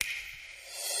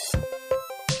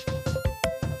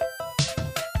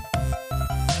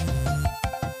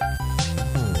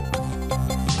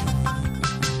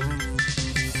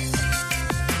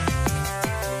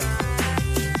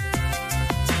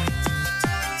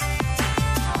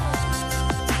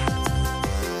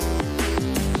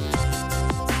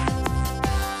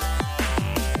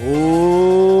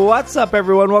What's up,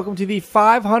 everyone? Welcome to the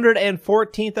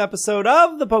 514th episode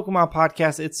of the Pokemon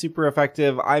Podcast. It's super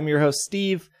effective. I'm your host,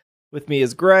 Steve. With me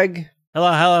is Greg.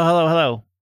 Hello.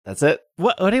 That's it.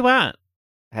 What do you want?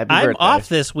 Happy I'm birthday. off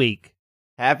this week.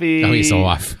 Happy... Oh, he's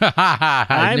off.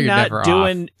 I'm not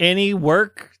doing any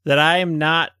work that I am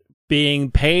not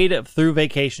being paid through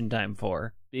vacation time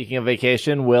for. Speaking of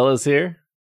vacation, Will is here.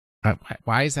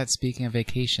 Why is that speaking of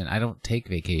vacation? I don't take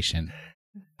vacation.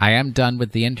 I am done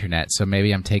with the internet, so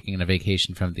maybe I'm taking a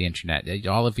vacation from the internet.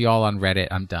 All of y'all on Reddit,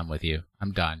 I'm done with you.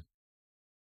 I'm done.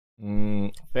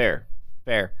 Fair.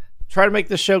 Try to make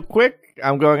this show quick.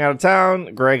 I'm going out of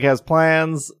town. Greg has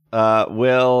plans.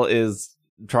 Will is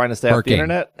trying to stay off the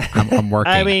internet. I'm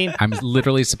working. I mean, I'm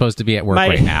literally supposed to be at work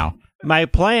right now. My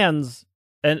plans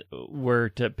were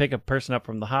to pick a person up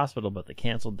from the hospital, but they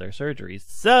canceled their surgeries.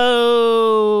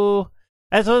 So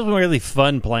that's those were really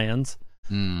fun plans.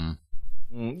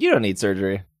 You don't need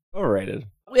surgery. Overrated.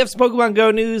 We have some Pokemon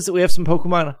Go news. We have some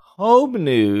Pokemon Home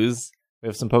news. We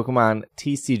have some Pokemon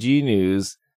TCG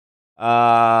news.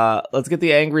 Let's get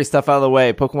the angry stuff out of the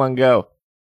way. Pokemon Go.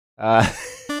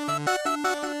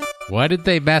 What did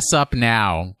they mess up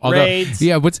now? Raids.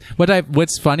 Yeah,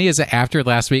 what's funny is that after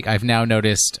last week, I've now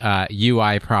noticed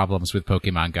UI problems with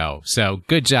Pokemon Go. So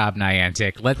good job,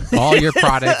 Niantic. Let all your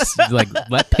products, let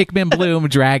Pikmin Bloom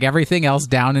drag everything else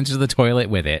down into the toilet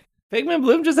with it. Pikmin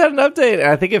Bloom just had an update, and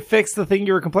I think it fixed the thing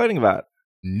you were complaining about.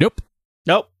 Nope.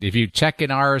 Nope. If you check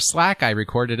in our Slack, I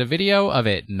recorded a video of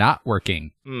it not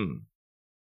working. Is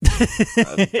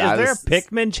there a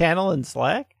Pikmin channel in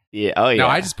Slack? Yeah. Oh, yeah. No,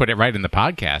 I just put it right in the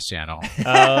podcast channel.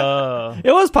 Oh.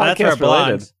 It was That's where it podcast related.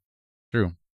 belongs.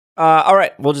 True. All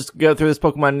right. We'll just go through this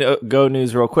Pokemon Go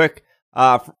news real quick.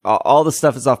 All the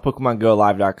stuff is off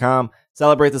PokemonGoLive.com.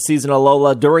 Celebrate the season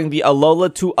Alola during the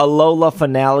Alola to Alola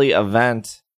finale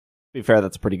event. To be fair,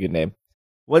 that's a pretty good name.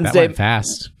 That went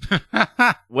fast.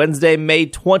 Wednesday, May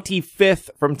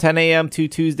 25th from 10 a.m. to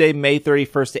Tuesday, May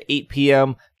 31st to 8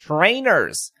 p.m.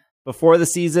 Trainers. Before the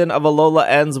season of Alola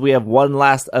ends, we have one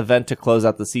last event to close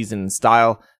out the season in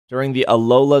style. During the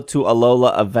Alola to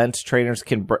Alola event, trainers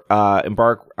can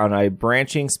embark on a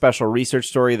branching special research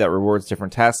story that rewards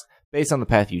different tasks based on the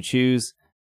path you choose.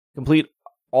 Complete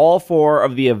all 4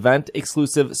 of the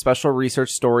event-exclusive special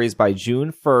research stories by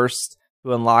June 1st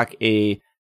to unlock a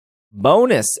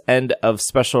bonus end of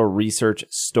special research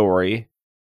story.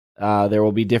 There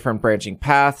will be different branching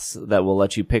paths that will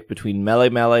let you pick between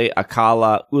Mele,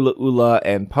 Akala, Ula,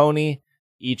 and Pony,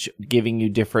 each giving you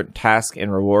different tasks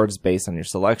and rewards based on your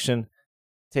selection.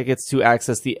 Tickets to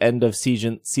access the end of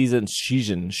season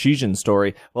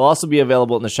story will also be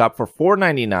available in the shop for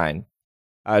 $4.99.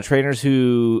 Trainers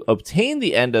who obtain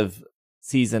the end of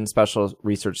season special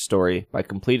research story by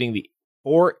completing the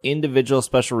 4 individual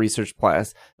special research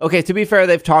class. Okay, to be fair,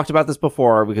 they've talked about this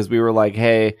before because we were like,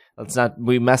 hey,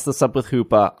 we messed this up with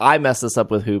Hoopa. I messed this up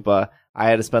with Hoopa. I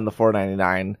had to spend the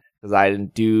 $4.99 because I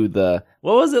didn't do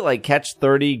what was it, like catch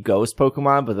 30 ghost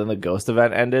Pokemon, but then the ghost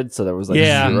event ended, so there was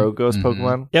 0 ghost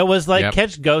Pokemon. It was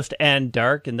catch ghost and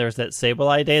dark, and there's that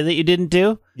Sableye day that you didn't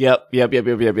do. Yep.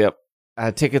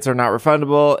 Tickets are not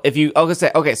refundable. If you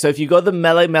so if you go the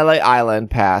Mele Island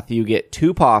path, you get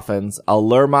 2 Poffins, a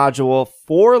lure module,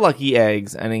 4 lucky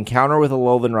eggs, an encounter with a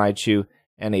Alolan Raichu,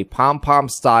 and a pom-pom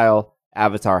style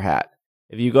avatar hat.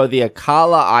 If you go the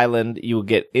Akala Island, you will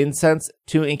get incense,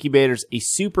 2 incubators, a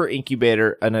super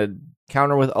incubator, an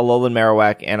encounter with Alolan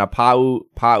Marowak, and a Pau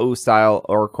style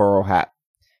Oricoro hat.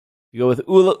 If you go with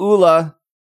Ula,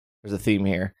 there's a theme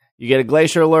here. You get a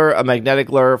Glacier Lure, a Magnetic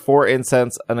Lure, 4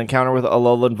 Incense, an encounter with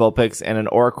Alolan Vulpix, and an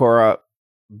Oricora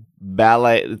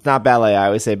ballet. It's not ballet, I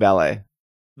always say ballet.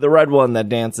 The red one that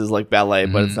dances like ballet,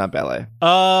 but it's not ballet.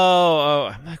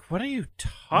 Oh, I'm like, what are you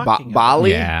talking about?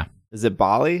 Bali? Yeah. Is it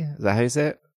Bali? Is that how you say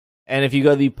it? And if you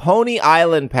go the Pony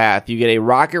Island path, you get a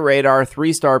Rocket Radar,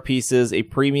 3-star pieces, a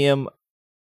premium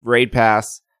raid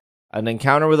pass, an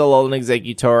encounter with Alolan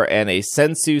Executor, and a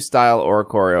Sensu-style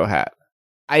Oricorio hat.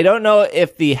 I don't know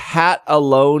if the hat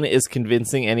alone is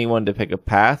convincing anyone to pick a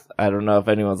path. I don't know if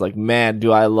anyone's like, man,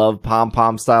 do I love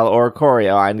pom-pom style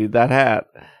Oricorio. I need that hat.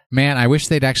 Man, I wish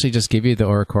they'd actually just give you the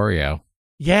Oricorio.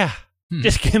 Yeah.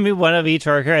 Just give me one of each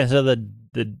Oricorio instead of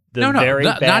the very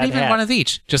bad not even hat. one of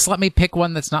each. Just let me pick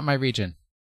one that's not my region.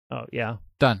 Oh, yeah.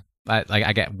 Done.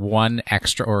 I get 1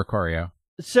 extra Oricorio.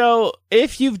 So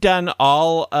if you've done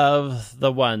all of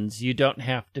the ones, you don't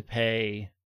have to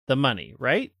pay the money,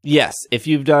 right? Yes, if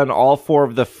you've done all 4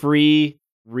 of the free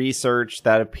research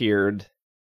that appeared,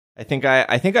 I think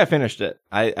I finished it.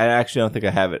 I actually don't think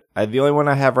I have it. The only one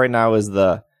I have right now is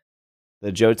the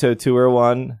Johto Tour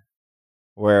one,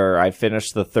 where I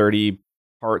finished the 30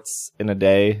 parts in a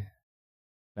day.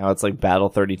 Now it's like battle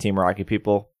 30 Team Rocket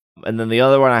people. And then the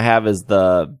other one I have is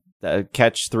the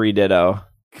catch 3 Ditto.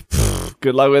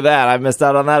 Good luck with that. I missed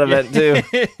out on that event too.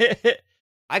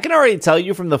 I can already tell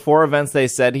you from the 4 events they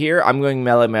said here, I'm going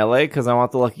melee because I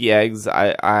want the lucky eggs.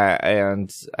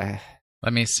 Let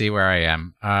me see where I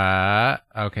am.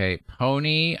 Okay,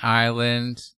 Pony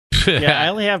Island. Yeah, I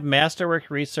only have Masterwork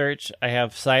Research. I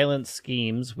have Silent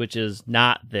Schemes, which is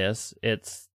not this.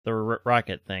 It's the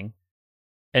rocket thing.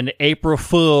 And April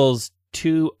Fool's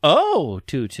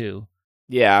 2022.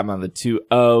 Yeah, I'm on the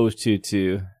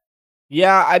 2022.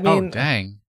 Yeah, I mean... Oh,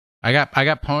 dang. I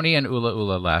got Pony and Ula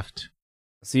Ula left.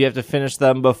 So you have to finish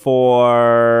them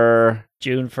before...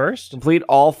 June 1st? Complete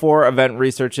all 4 event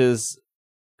researches.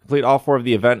 Complete all 4 of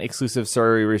the event-exclusive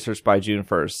story research by June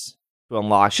 1st to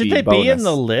unlock Should the they bonus. be in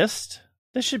the list?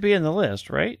 This should be in the list,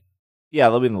 right? Yeah,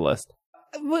 they'll be in the list.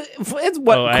 It's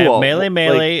what cool. I have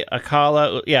Melee,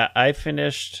 Akala. Yeah, I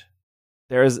finished.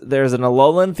 There's an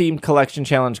Alolan themed collection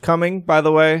challenge coming, by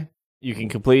the way. You can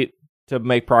complete to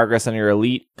make progress on your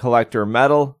elite collector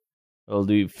medal. It'll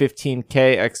do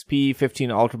 15k XP,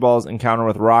 15 Ultra Balls, encounter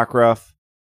with Rockruff.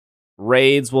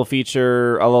 Raids will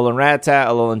feature Alolan Rattata,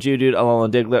 Alolan Geodude,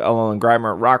 Alolan Diglett, Alolan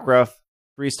Grimer, Rockruff.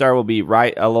 3-star will be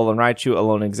Alolan Raichu,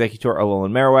 Alolan Executor,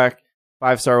 Alolan Marowak.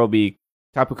 5-star will be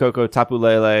Tapu Koko, Tapu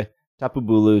Lele, Tapu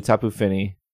Bulu, Tapu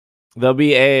Fini.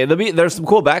 There's some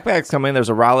cool backpacks coming. There's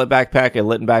a Rowlet backpack, a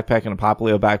Litten backpack, and a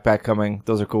Popplio backpack coming.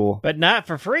 Those are cool. But not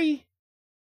for free.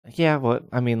 Yeah, what?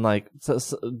 I mean, like,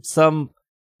 some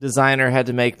designer had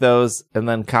to make those and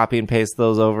then copy and paste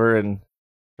those over and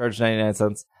charge 99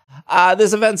 cents.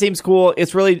 This event seems cool.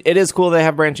 It is cool they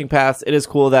have branching paths. It is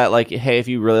cool that, like, hey, if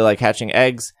you really like hatching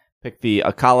eggs, pick the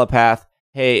Akala path.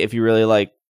 Hey, if you really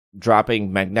like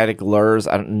dropping magnetic lures,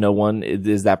 no one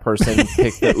is that person,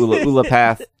 pick the Ula Ula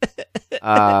path.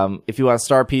 If you want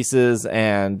star pieces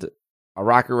and a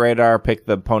rocket radar, pick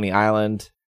the Pony Island.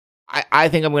 I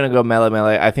think I'm going to go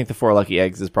melee. I think the 4 lucky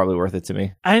eggs is probably worth it to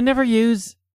me. I never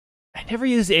use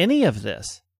any of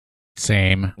this.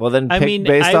 Same. Well, then pick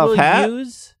based off hat.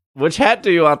 Which hat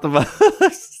do you want the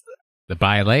most? The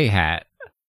Bailet hat.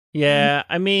 Yeah,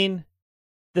 I mean,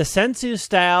 the Sensu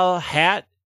style hat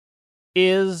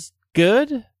is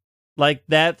good. Like,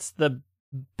 that's the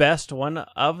best one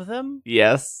of them.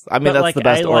 Yes. I mean, that's the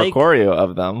best Oricorio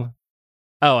of them.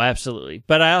 Oh, absolutely.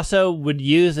 But I also would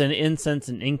use an Incense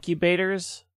and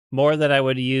Incubators more than I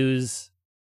would use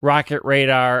Rocket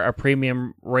Radar, a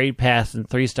premium raid pass, and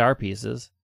 3-star pieces.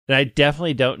 And I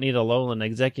definitely don't need a Alolan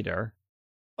Executor.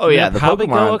 Oh yeah, the probably Pokemon,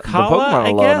 go Akala, the Pokemon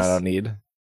alone I don't need.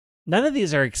 None of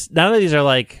these are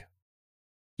like,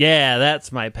 yeah,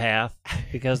 that's my path,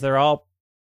 because they're all.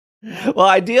 Well,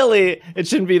 ideally, it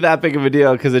shouldn't be that big of a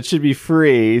deal because it should be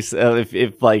free. So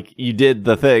if like you did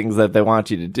the things that they want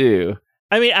you to do.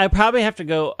 I mean, I probably have to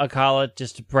go Akala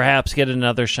just to perhaps get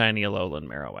another shiny Alolan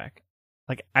Marowak.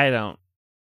 Like, I don't.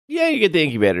 Yeah, you get the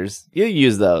incubators. You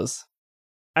use those.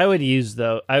 I would use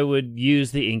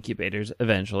the incubators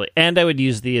eventually, and I would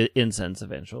use the incense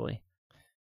eventually.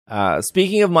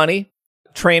 Speaking of money,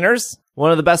 trainers,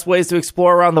 one of the best ways to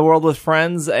explore around the world with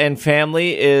friends and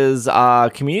family is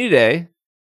Community Day.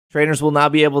 Trainers will now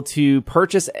be able to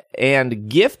purchase and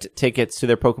gift tickets to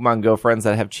their Pokemon Go friends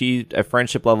that have achieved a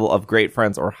friendship level of great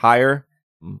friends or higher.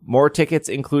 More tickets,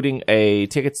 including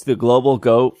tickets to the Global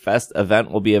Go Fest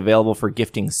event, will be available for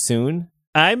gifting soon.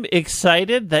 I'm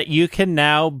excited that you can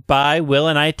now buy Will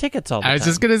and I tickets all the time. I was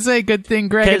just going to say, good thing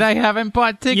Greg and I haven't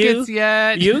bought tickets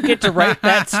yet. You get to write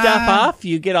that stuff off.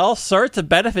 You get all sorts of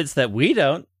benefits that we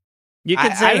don't. You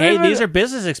can say, hey, these are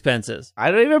business expenses.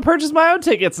 I don't even purchase my own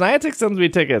tickets. Niantic sends me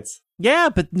tickets. Yeah,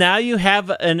 but now you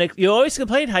have you always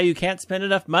complain how you can't spend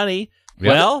enough money. Yep.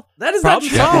 Well, that is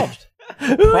problem solved.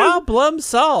 Problem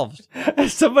solved.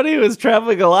 As somebody who is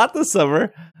traveling a lot this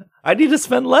summer, I need to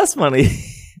spend less money.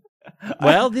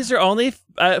 Well, these are only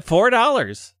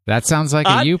 $4. That sounds like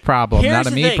a you problem, not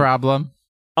a me thing. problem.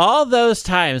 All those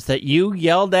times that you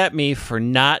yelled at me for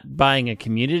not buying a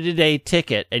Community Day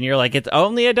ticket, and you're like, it's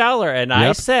only $1, and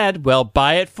I said, well,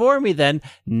 buy it for me then.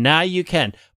 Now you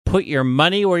can. Put your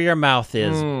money where your mouth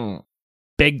is,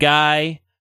 big guy.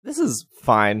 This is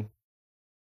fine.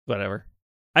 Whatever.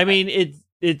 I mean,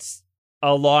 it's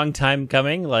a long time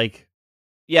coming. Like,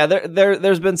 yeah,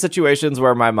 there's been situations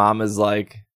where my mom is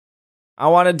like, I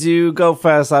want to do Go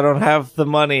Fest. I don't have the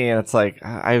money. And it's like,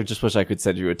 I just wish I could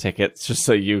send you a ticket just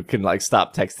so you can like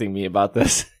stop texting me about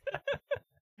this.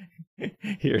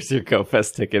 Here's your Go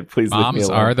Fest ticket. Please leave me alone. Moms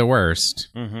are the worst.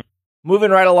 Mm-hmm.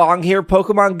 Moving right along here,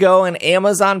 Pokemon Go and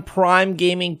Amazon Prime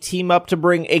Gaming team up to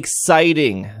bring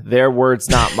exciting, their words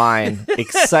not mine,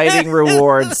 exciting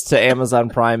rewards to Amazon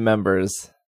Prime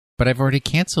members. But I've already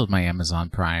canceled my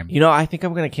Amazon Prime. You know, I think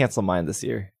I'm going to cancel mine this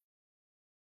year.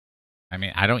 I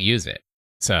mean, I don't use it.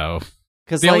 So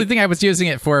Because the only thing I was using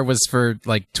it for was for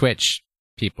like Twitch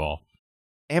people.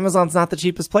 Amazon's not the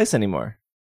cheapest place anymore.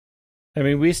 I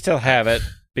mean, we still have it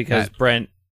because Brent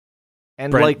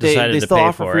And Brent like they decided to still pay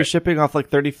offer for free it. shipping off like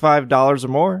 $35 or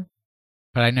more.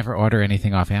 But I never order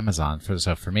anything off Amazon.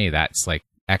 So for me, that's like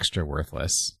extra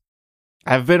worthless.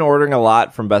 I've been ordering a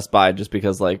lot from Best Buy just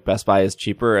because like Best Buy is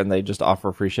cheaper and they just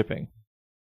offer free shipping.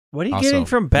 What are you Also, getting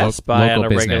from Best Buy on a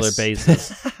local regular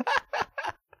business. basis?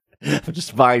 I'm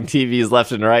just buying TVs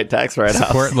left and right, tax write-offs.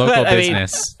 Support local But, I mean-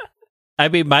 business. I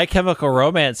mean, My Chemical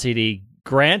Romance CD,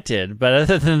 granted, but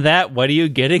other than that, what are you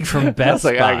getting from Best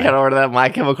Like, Buy? I gotta order that My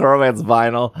Chemical Romance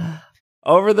vinyl.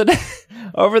 Over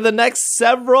the next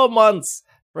several months,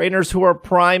 trainers who are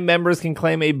Prime members can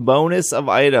claim a bonus of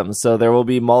items, so there will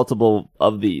be multiple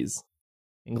of these,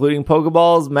 including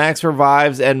Pokeballs, Max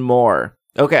Revives, and more.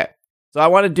 Okay, so I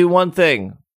want to do one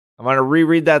thing. I want to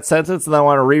reread that sentence, and I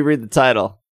want to reread the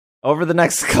title. Over the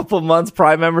next couple months,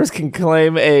 Prime members can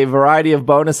claim a variety of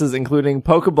bonuses, including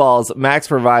Pokeballs,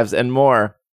 Max Revives, and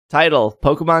more. Title: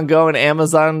 Pokemon Go and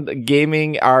Amazon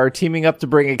Gaming are teaming up to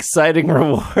bring exciting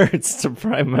rewards to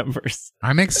Prime members.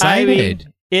 I'm I excited.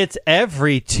 mean, it's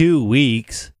every 2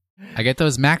 weeks. I get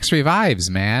those max revives,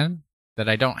 man, that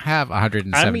I don't have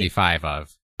 175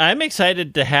 of. I'm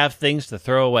excited to have things to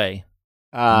throw away.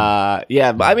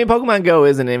 Yeah, but I mean, Pokemon Go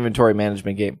is an inventory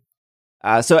management game.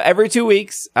 So every 2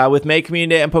 weeks, with May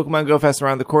Community Day and Pokemon Go Fest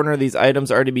around the corner, these items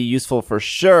are to be useful for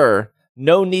sure.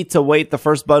 No need to wait. The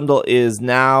first bundle is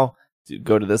now.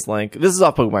 Go to this link. This is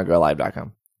off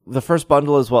PokemonGoLive.com. The first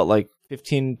bundle is what, like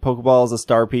 15 Pokeballs, a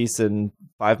star piece, and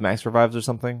 5 Max Revives or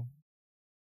something.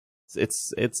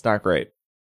 It's not great.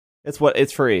 It's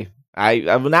free.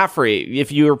 I'm not free.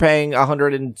 If you were paying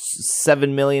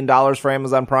 $107 million for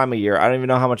Amazon Prime a year, I don't even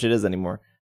know how much it is anymore.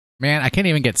 Man, I can't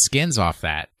even get skins off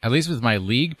that. At least with my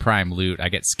League Prime loot, I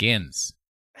get skins.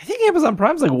 I think Amazon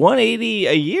Prime's like $180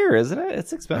 a year, isn't it?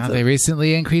 It's expensive. They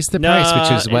recently increased the price,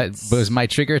 which is what was my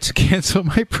trigger to cancel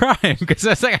my Prime, because I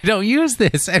was like, I don't use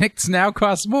this, and it's now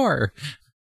costs more.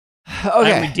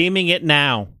 Okay. I'm redeeming it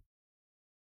now.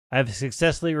 I've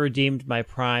successfully redeemed my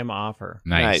Prime offer.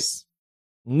 Nice.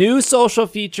 New social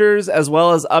features as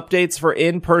well as updates for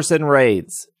in-person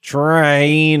raids.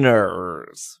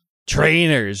 Trainers.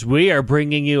 Trainers, we are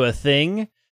bringing you a thing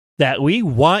that we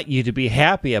want you to be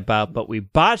happy about, but we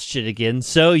botched it again,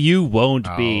 so you won't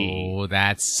be. Oh,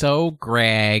 that's so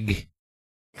Greg.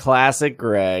 Classic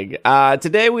Greg.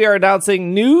 Today we are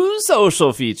announcing new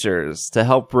social features to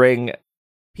help bring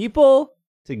people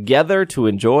together to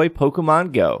enjoy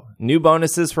Pokemon Go. New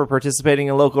bonuses for participating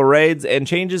in local raids and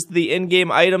changes to the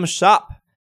in-game item shop.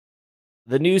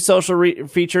 The new social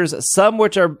features, some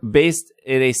which are based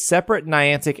in a separate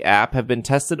Niantic app, have been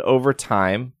tested over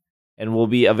time and will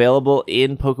be available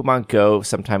in Pokemon Go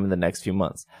sometime in the next few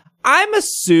months. I'm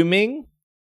assuming...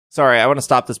 Sorry, I want to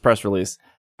stop this press release.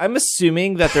 I'm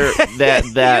assuming that they're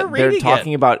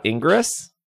talking about Ingress.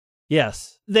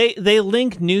 Yes. They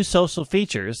link new social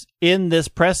features in this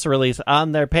press release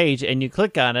on their page, and you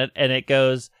click on it, and it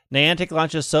goes, Niantic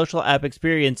launches social app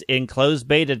experience in closed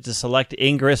beta to select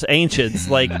Ingress Ancients.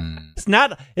 Like, it's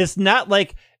not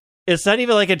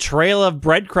even like a trail of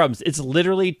breadcrumbs. It's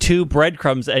literally 2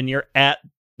 breadcrumbs, and you're at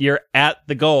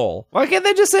the goal. Why can't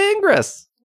they just say Ingress?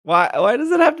 Why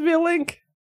does it have to be a link?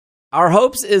 Our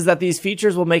hopes is that these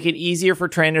features will make it easier for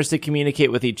trainers to communicate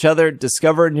with each other,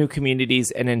 discover new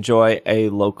communities, and enjoy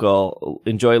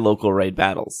local raid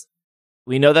battles.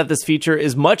 We know that this feature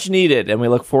is much needed, and we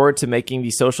look forward to making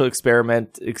the social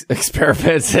experiment.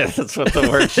 That's what the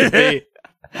word should be.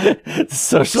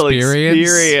 Social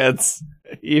experience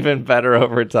even better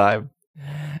over time.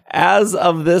 As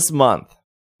of this month,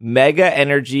 Mega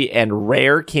Energy and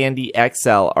Rare Candy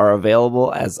XL are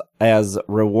available as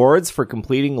rewards for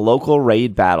completing local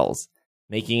raid battles,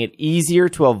 making it easier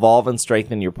to evolve and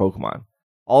strengthen your Pokemon.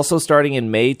 Also starting in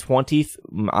May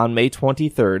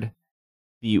 23rd,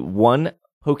 the One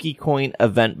Pokecoin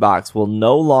event box will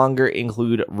no longer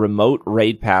include remote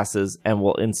raid passes and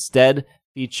will instead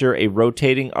feature a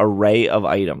rotating array of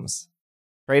items.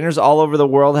 Trainers all over the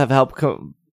world have helped...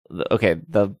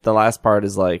 the last part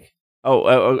is like...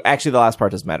 actually, the last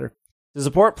part doesn't matter. To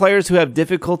support players who have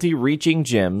difficulty reaching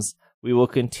gyms, we will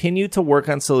continue to work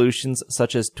on solutions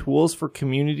such as tools for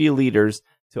community leaders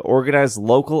to organize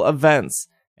local events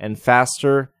and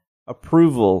faster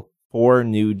approval for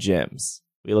new gyms.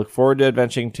 We look forward to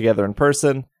adventuring together in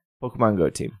person. Pokemon Go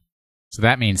team. So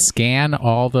that means scan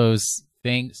all those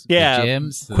things, the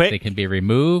gyms, so that they can be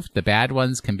removed. The bad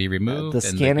ones can be removed. The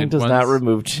scanning does not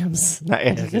remove gyms.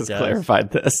 Niantic has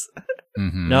clarified this.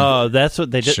 Mm-hmm. No, that's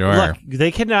what they did. Sure. Look,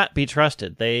 they cannot be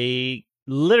trusted. They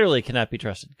literally cannot be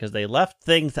trusted because they left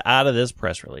things out of this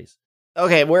press release.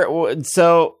 Okay,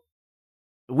 so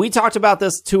we talked about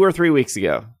this 2 or 3 weeks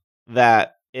ago,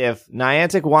 that if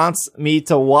Niantic wants me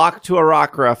to walk to a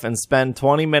Rockruff and spend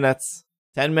 20 minutes,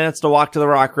 10 minutes to walk to the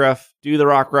Rockruff, do the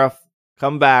Rockruff,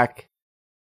 come back,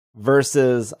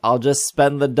 versus I'll just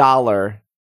spend the $1,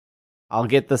 I'll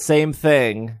get the same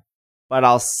thing, but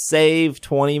I'll save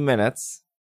 20 minutes.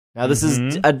 Now, this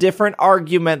is a different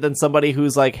argument than somebody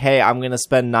who's like, hey, I'm going to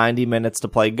spend 90 minutes to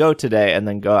play Go today and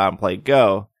then go out and play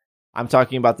Go. I'm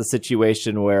talking about the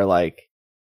situation where, like,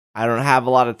 I don't have a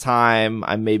lot of time.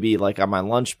 I'm maybe, like, on my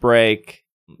lunch break.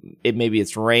 Maybe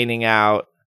it's raining out.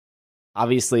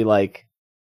 Obviously, like,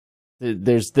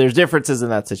 there's differences in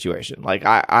that situation. Like,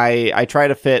 I try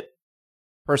to fit,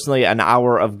 personally, an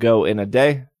hour of Go in a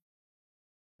day.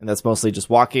 And that's mostly just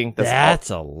walking. That's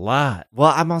a lot.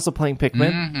 Well, I'm also playing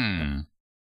Pikmin. Mm-hmm.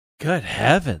 Good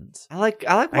heavens! I like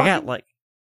walking.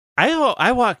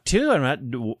 I walk too.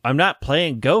 I'm not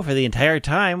playing Go for the entire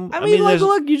time. I mean,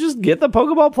 look, you just get the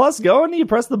Pokeball Plus going, you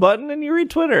press the button, and you read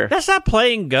Twitter. That's not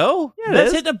playing Go. Yeah,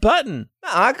 that's hitting a button.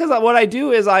 Because what I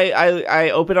do is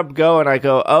I open up Go and I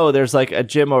go, oh, there's like a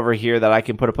gym over here that I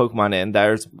can put a Pokemon in.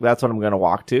 That's what I'm going to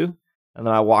walk to. And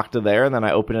then I walk to there, and then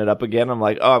I open it up again. I'm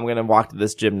like, oh, I'm going to walk to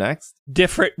this gym next.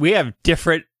 We have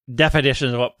different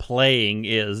definitions of what playing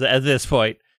is at this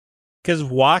point. Because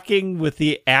walking with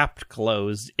the app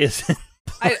closed isn't.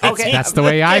 Okay, that's the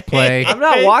way I play. I'm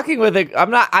not walking with it.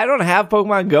 I don't have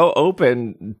Pokemon Go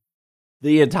open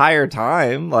the entire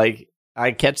time. Like,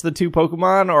 I catch the 2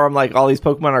 Pokemon, or I'm like, all these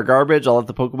Pokemon are garbage. I'll let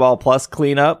the Pokeball Plus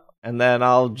clean up, and then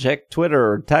I'll check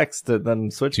Twitter or text and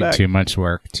then switch back. Too much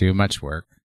work.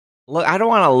 Look, I don't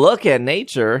want to look at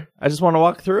nature. I just want to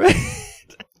walk through it.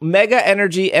 Mega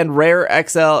Energy and Rare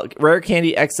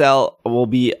Candy XL will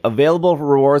be available for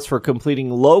rewards for completing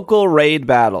local raid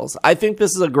battles. I think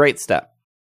this is a great step.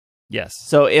 Yes.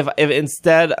 So if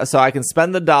instead, so I can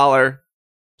spend the $1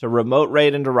 to remote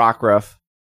raid into Rockruff,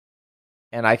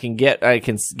 and I can get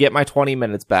my 20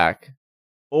 minutes back,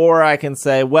 or I can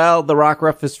say, well, the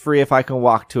Rockruff is free if I can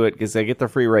walk to it because I get the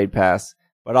free raid pass,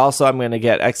 but also I'm going to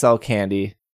get XL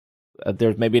Candy.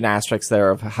 There's maybe an asterisk there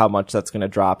of how much that's going to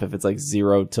drop if it's like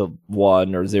 0 to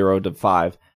 1 or 0 to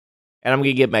 5. And I'm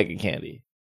going to get Mega Candy.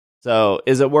 So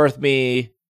is it worth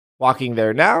me walking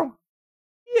there now?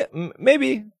 Yeah,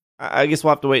 maybe. I guess we'll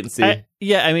have to wait and see.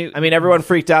 I mean, everyone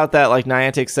freaked out that like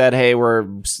Niantic said, hey,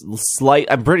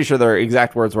 I'm pretty sure their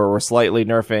exact words were, we're slightly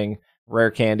nerfing Rare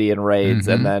Candy and raids.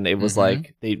 And then it was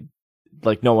like,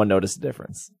 no one noticed the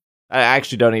difference. I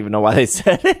actually don't even know why they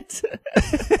said it.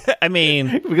 I mean,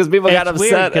 because people got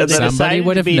upset. Because and somebody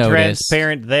would have be noticed.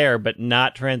 Transparent there, but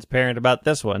not transparent about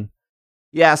this one.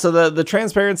 Yeah. So the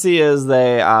transparency is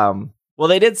they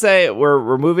did say we're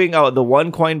removing the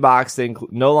 1 coin box. They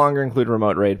no longer include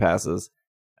remote raid passes,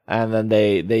 and then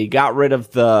they got rid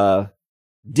of the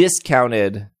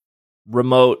discounted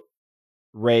remote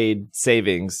raid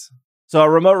savings. So a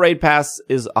remote raid pass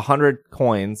is 100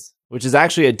 coins. Which is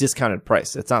actually a discounted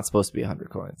price. It's not supposed to be 100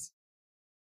 coins.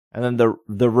 And then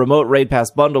the remote raid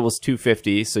pass bundle was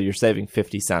 $2.50, so you're saving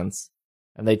 50 cents.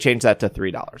 And they changed that to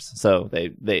 $3. So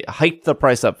they hiked the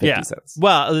price up 50 cents.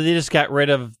 Well, they just got rid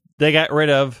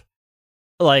of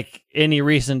like any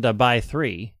reason to buy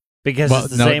 3 because it's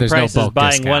the same price as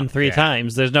buying discount. 1 3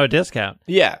 times. There's no discount.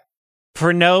 Yeah.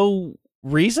 For no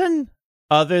reason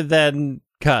other than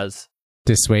cuz.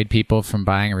 Dissuade people from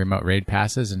buying remote raid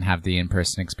passes and have the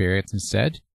in-person experience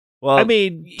instead? Well, I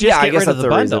mean, just I get guess rid that's of the the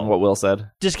reason bundle. what Will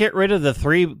said. Just get rid of the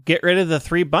 3. Get rid of the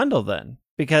 3 bundle then,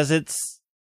 because it's.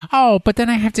 Oh, but then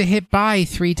I have to hit buy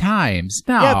 3 times.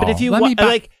 No, yeah, but if you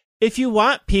if you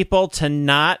want people to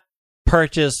not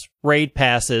purchase raid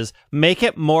passes, make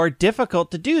it more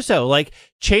difficult to do so. Like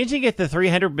changing it to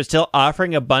 300, but still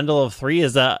offering a bundle of 3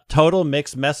 is a total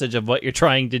mixed message of what you're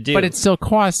trying to do. But it still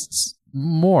costs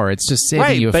more. It's just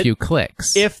saving you a few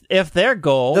clicks. If their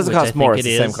goal doesn't cost more, it's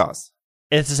the same cost.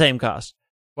 It's the same cost.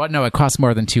 Well, no, it costs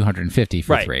more than $250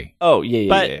 for 3. Oh,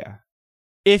 yeah.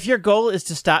 If your goal is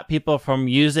to stop people from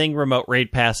using remote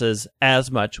raid passes as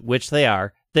much, which they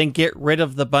are, then get rid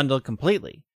of the bundle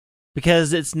completely,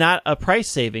 because it's not a price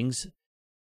savings,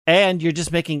 and you're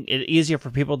just making it easier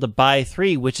for people to buy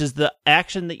 3, which is the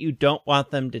action that you don't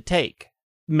want them to take.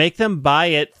 Make them buy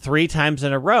it 3 times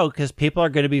in a row, because people are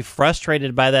going to be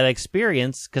frustrated by that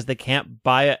experience because they can't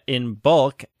buy it in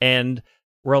bulk, and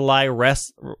rely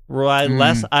less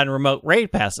on remote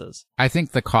raid passes. I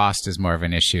think the cost is more of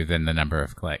an issue than the number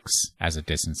of clicks as a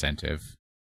disincentive.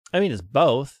 I mean, it's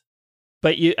both.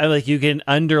 But you can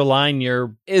underline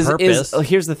your purpose.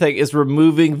 Here's the thing: is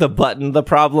removing the button the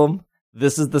problem?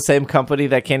 This is the same company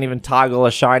that can't even toggle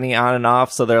a shiny on and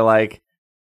off, so they're like,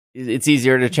 it's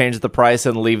easier to change the price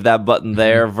and leave that button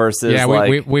there versus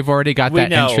we've already got that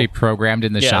know. entry programmed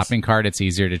in the shopping cart. It's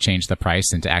easier to change the price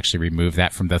than to actually remove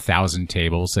that from the 1,000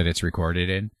 tables that it's recorded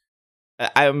in.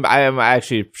 I am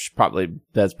actually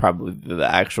that's probably the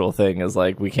actual thing is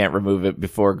like we can't remove it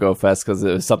before GoFest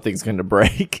because something's going to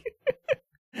break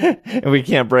and we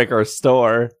can't break our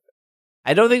store.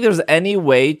 I don't think there's any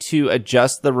way to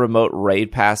adjust the remote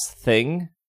raid pass thing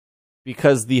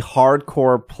because the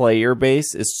hardcore player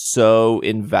base is so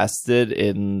invested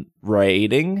in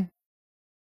raiding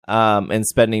and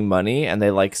spending money, and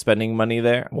they like spending money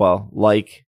there. Well,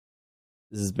 like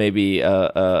this is maybe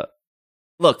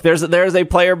look, there's a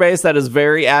player base that is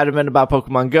very adamant about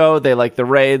Pokemon Go. They like the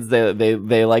raids.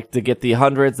 They like to get the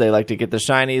hundreds. They like to get the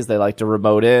shinies. They like to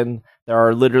remote in. There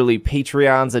are literally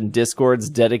Patreons and Discords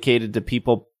dedicated to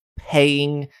people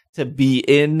paying to be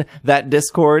in that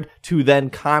Discord to then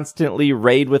constantly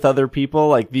raid with other people.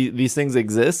 Like these things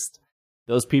exist.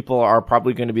 Those people are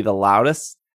probably going to be the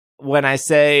loudest. When I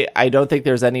say I don't think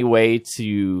there's any way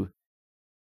to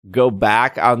go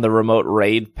back on the remote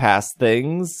raid pass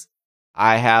things,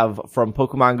 I have from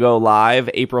Pokemon Go Live,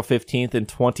 April 15th in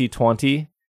 2020,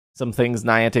 some things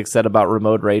Niantic said about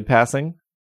remote raid passing.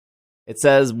 It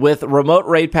says, with remote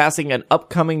raid passing, an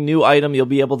upcoming new item, you'll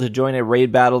be able to join a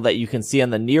raid battle that you can see on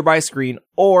the nearby screen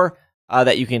or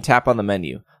that you can tap on the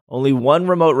menu. Only one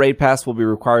remote raid pass will be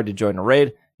required to join a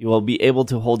raid. You will be able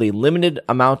to hold a limited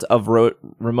amount of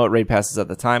remote raid passes at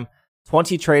the time.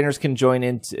 20 trainers can join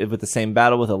in with the same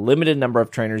battle with a limited number of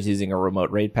trainers using a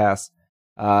remote raid pass.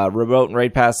 Remote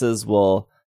raid passes will...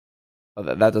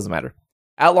 that doesn't matter.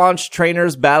 At launch,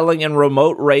 trainers battling in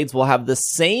remote raids will have the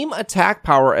same attack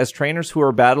power as trainers who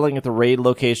are battling at the raid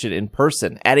location in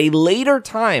person. At a later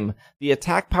time, the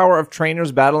attack power of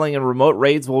trainers battling in remote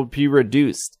raids will be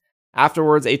reduced.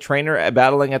 Afterwards, a trainer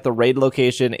battling at the raid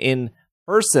location in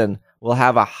person will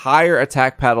have a higher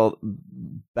attack power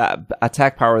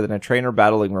than a trainer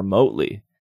battling remotely.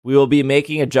 We will be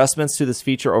making adjustments to this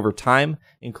feature over time,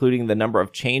 including the number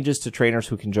of changes to trainers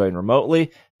who can join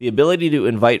remotely, the ability to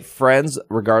invite friends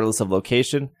regardless of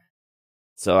location.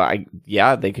 So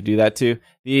they could do that too.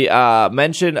 The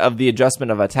mention of the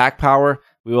adjustment of attack power.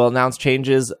 We will announce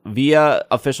changes via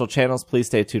official channels. Please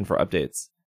stay tuned for updates.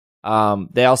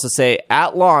 They also say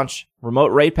at launch, remote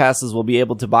raid passes will be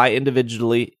able to buy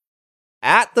individually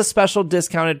at the special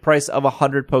discounted price of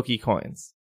 100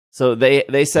 Pokecoins. So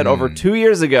they said over 2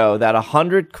 years ago that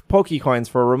 100 Pokecoins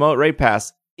for a remote raid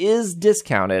pass is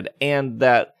discounted and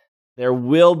that there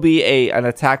will be an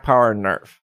attack power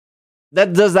nerf.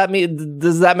 Does that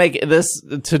make this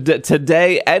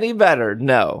today any better?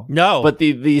 No. But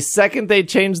the second they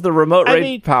change the remote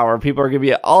raid power, people are going to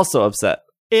be also upset.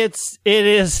 It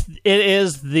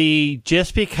is the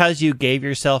just because you gave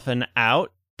yourself an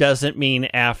out doesn't mean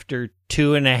after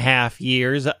 2.5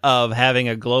 years of having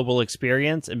a global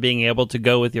experience and being able to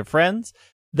go with your friends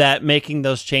that making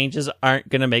those changes aren't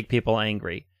going to make people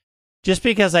angry. Just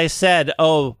because I said,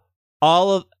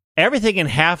 everything in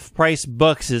half price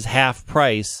books is half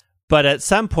price, but at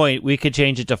some point we could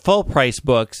change it to full price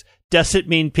books, doesn't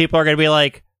mean people are going to be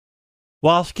like,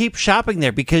 well, I'll keep shopping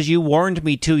there because you warned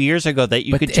me 2 years ago that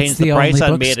you could change the price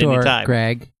on me at any time.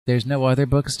 Greg, there's no other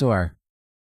bookstore.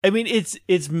 I mean,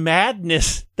 it's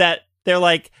madness that they're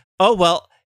like, oh, well,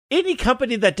 any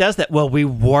company that does that, well, we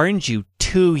warned you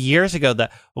 2 years ago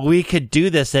that we could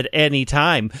do this at any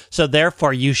time, so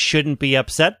therefore you shouldn't be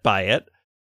upset by it.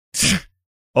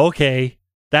 Okay,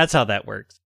 that's how that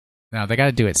works. Now, they got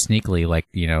to do it sneakily, like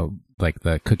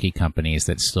the cookie companies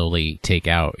that slowly take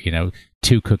out,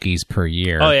 2 cookies per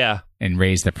year. Oh, yeah. And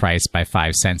raise the price by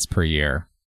 5 cents per year.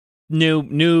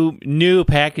 New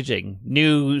packaging,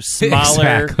 new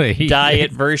smaller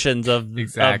diet versions of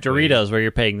Doritos where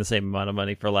you're paying the same amount of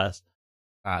money for less.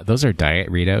 Those are Diet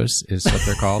Ritos, is what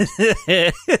they're called.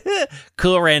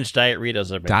 Cool Ranch Diet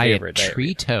Ritos are my favorite. Diet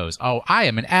Tritos. Oh, I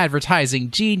am an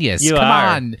advertising genius. Come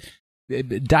on.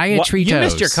 Diet Tritos. You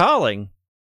missed your calling.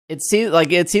 It seems like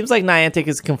Niantic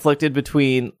is conflicted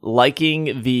between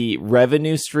liking the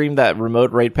revenue stream that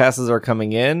remote raid passes are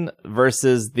coming in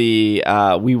versus the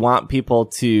we want people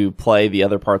to play the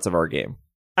other parts of our game.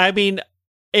 I mean,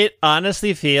 it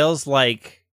honestly feels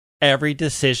like every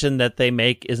decision that they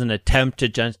make is an attempt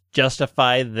to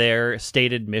justify their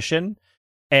stated mission.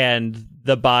 and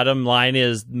the bottom line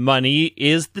is money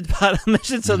is the bottom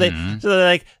mission. So they're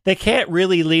like, they can't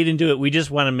really lead into it. We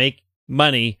just want to make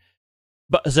money.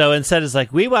 But so instead it's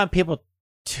like, we want people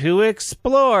to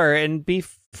explore and be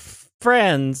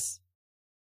friends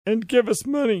and give us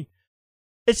money.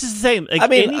 It's just the same. Like,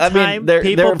 anytime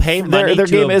people pay money, their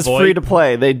game is free to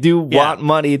play. They do Yeah. want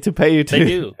money to pay you to. They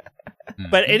do.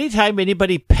 But anytime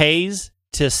anybody pays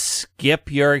to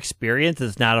skip your experience,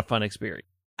 it's not a fun experience.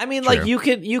 I mean, True. like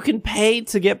you can pay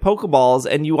to get Pokeballs,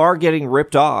 and you are getting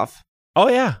ripped off. Oh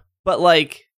yeah. But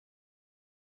like,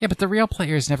 Yeah, but the real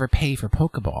players never pay for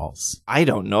Pokeballs. I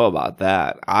don't know about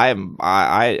that. I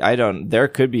don't. There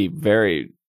could be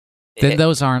very. Then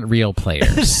those aren't real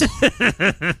players.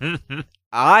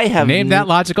 I have Name that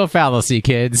logical fallacy,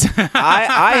 kids.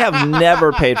 I have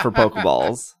never paid for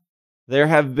Pokeballs. There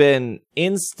have been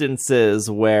instances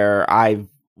where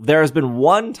there has been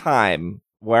one time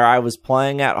where I was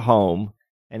playing at home,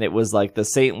 and it was like the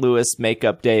St. Louis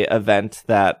Makeup Day event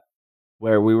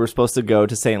where we were supposed to go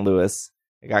to St. Louis.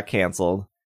 It got canceled,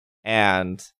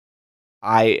 and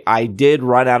I did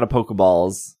run out of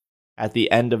Pokeballs at the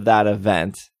end of that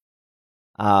event.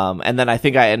 And then I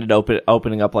think I ended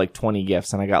opening up like 20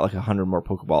 gifts, and I got like 100 more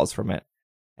Pokeballs from it.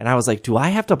 And I was like, do I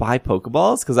have to buy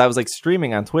Pokeballs? Because I was like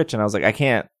streaming on Twitch, and I was like, I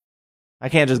can't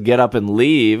just get up and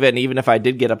leave. And even if I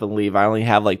did get up and leave, I only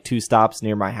have like 2 stops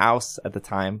near my house at the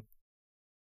time.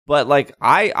 But like,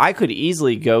 I could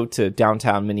easily go to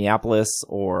downtown Minneapolis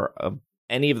or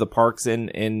any of the parks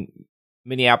in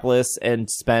Minneapolis and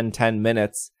spend 10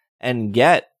 minutes and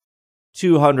get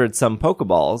 200 some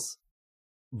Pokeballs.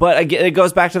 But again, it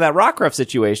goes back to that Rockruff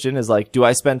situation, is like, do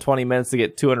I spend 20 minutes to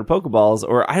get 200 Pokeballs?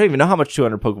 Or I don't even know how much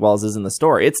 200 Pokeballs is in the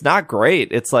store. It's not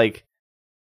great. It's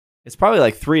probably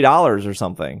like $3 or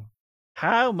something.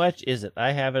 How much is it?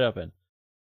 I have it open.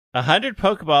 100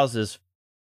 Pokeballs is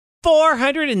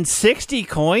 460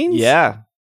 coins? Yeah.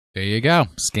 There you go.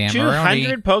 Scam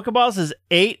 200 Pokeballs is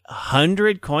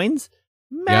 800 coins?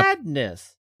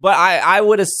 Madness. But I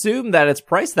would assume that it's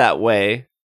priced that way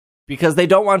because they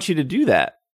don't want you to do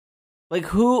that. Like,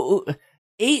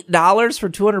 $8 for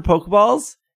 200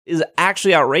 Pokeballs is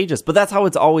actually outrageous, but that's how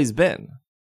it's always been.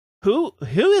 Who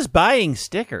is buying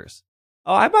stickers?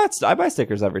 Oh, I buy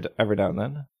stickers every now and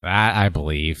then. That I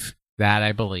believe.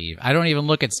 I don't even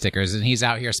look at stickers, and he's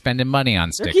out here spending money on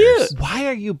They're stickers. cute. Why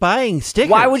are you buying stickers?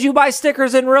 Why would you buy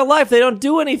stickers in real life? They don't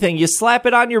do anything. You slap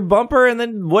it on your bumper and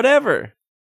then whatever.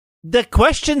 The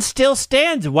question still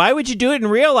stands. Why would you do it in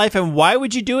real life, and why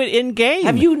would you do it in game?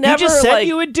 Have you never, You just said like-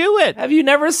 you would do it. Have you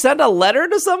never sent a letter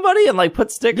to somebody and like put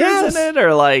stickers Yes. in it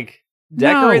or like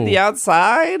decorate No. the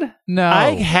outside? No,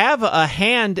 I have a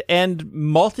hand and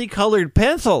multicolored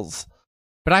pencils.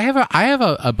 but I have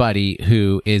a buddy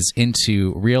who is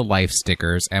into real life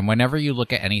stickers, and whenever you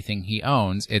look at anything he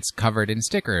owns, it's covered in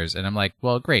stickers, and I'm like,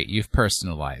 well, great, you've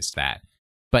personalized that.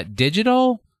 But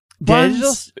digital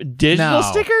ones? Digital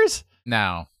No. stickers?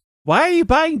 No. Why are you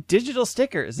buying digital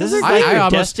stickers? This is I- like I your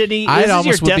almost- Destiny. I This is your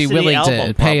almost would be Destiny willing to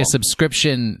album pay a problem.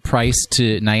 subscription price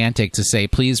to Niantic to say,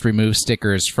 please remove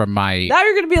stickers from my Now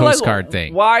you're going to be postcard like,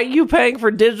 thing. why are you paying for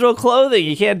digital clothing?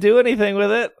 You can't do anything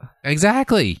with it.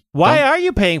 Exactly. Why Don't- are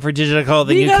you paying for digital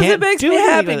clothing? You Because can't it makes do me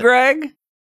anything happy, with it. Greg.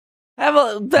 Have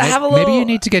a little. Maybe you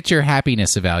need to get your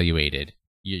happiness evaluated.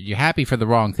 You're happy for the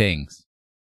wrong things.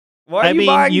 Why are I you mean,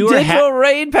 buying you were digital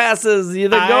raid passes? They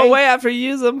go away after you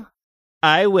use them.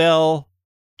 I will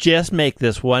just make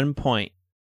this one point.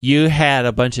 You had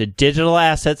a bunch of digital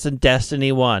assets in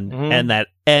Destiny 1, Mhm. and that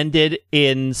ended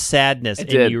in sadness, It and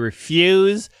did. you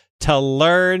refuse to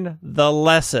learn the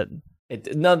lesson.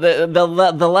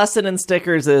 The lesson in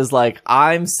stickers is like,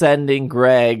 I'm sending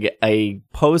Greg a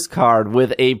postcard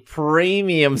with a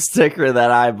premium sticker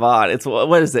that I bought. It's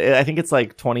what is it? I think it's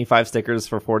like 25 stickers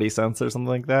for 40 cents or something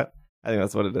like that. I think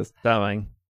that's what it is. Something.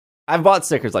 I've bought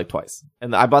stickers like twice,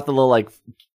 and I bought the little like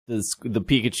the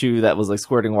Pikachu that was like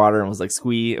squirting water and was like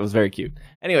squee. It was very cute.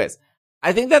 Anyways,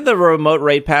 I think that the remote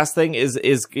raid pass thing is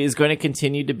going to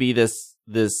continue to be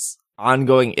this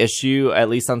ongoing issue, at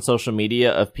least on social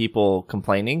media, of people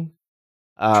complaining.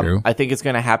 True. I think it's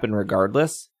going to happen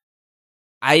regardless.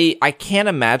 I can't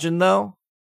imagine though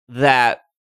that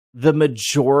the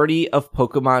majority of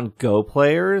Pokemon Go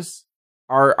players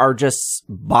are just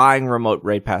buying remote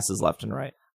raid passes left and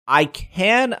right. I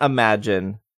can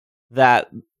imagine that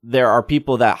there are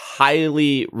people that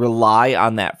highly rely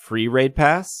on that free raid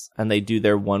pass and they do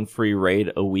their one free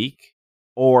raid a week,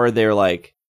 or they're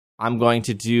like, I'm going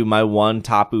to do my one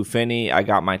Tapu Fini. I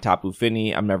got my Tapu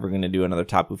Fini. I'm never going to do another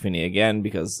Tapu Fini again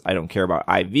because I don't care about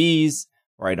IVs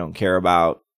or I don't care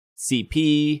about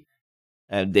CP,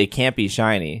 and they can't be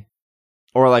shiny.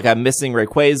 Or like I'm missing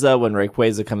Rayquaza. When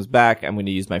Rayquaza comes back, I'm going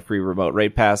to use my free remote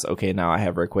raid pass. Okay, now I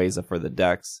have Rayquaza for the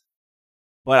Dex.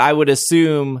 But I would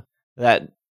assume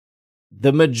that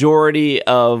the majority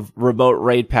of remote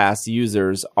raid pass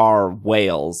users are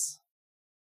whales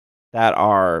that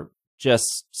are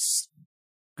just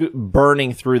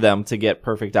burning through them to get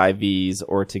perfect IVs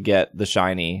or to get the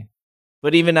shiny.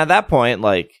 But even at that point,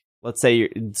 like, let's say,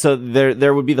 so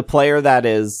there would be the player that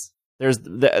is,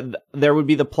 there would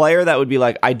be the player that would be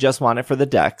like, I just want it for the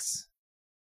Dex.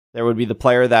 There would be the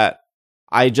player that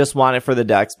I just want it for the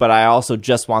Dex, but I also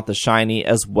just want the shiny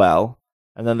as well.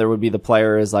 And then there would be the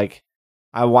player is like,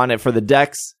 I want it for the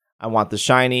Dex, I want the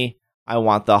shiny, I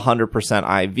want the 100%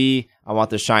 IV, I want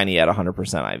the shiny at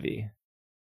 100% IV.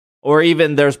 Or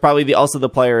even there's probably also the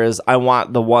player is, I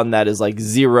want the one that is like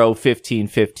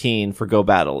 0-15-15 for Go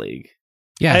Battle League.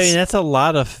 Yes. I mean, that's a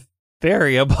lot of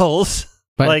variables.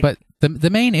 But the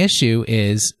main issue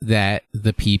is that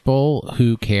the people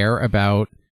who care about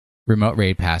remote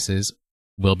raid passes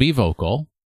will be vocal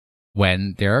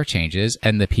when there are changes,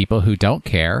 and the people who don't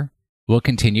care will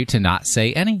continue to not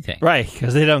say anything. Right,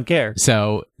 because they don't care.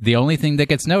 So the only thing that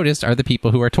gets noticed are the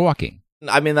people who are talking.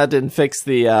 I mean, that didn't fix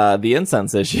the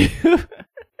incense issue,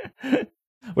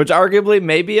 which arguably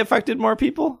maybe affected more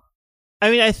people.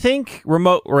 I mean, I think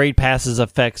remote raid passes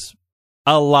affects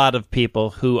a lot of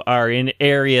people who are in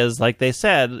areas, like they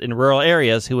said, in rural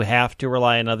areas, who have to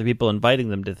rely on other people inviting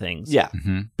them to things. Yeah.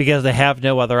 Mm-hmm. Because they have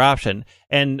no other option.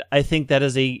 And I think that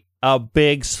is a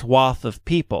big swath of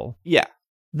people. Yeah.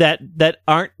 That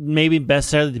aren't maybe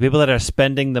necessarily the people that are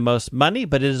spending the most money,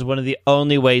 but it is one of the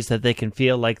only ways that they can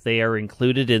feel like they are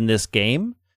included in this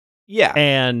game. Yeah.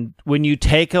 And when you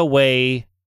take away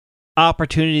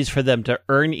opportunities for them to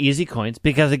earn easy coins,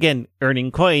 because again,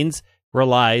 earning coins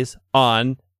relies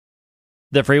on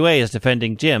the free way is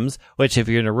defending gyms, which if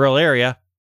you're in a rural area,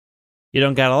 you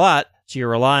don't got a lot, so you're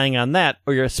relying on that,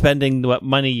 or you're spending what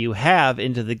money you have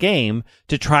into the game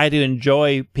to try to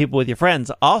enjoy people with your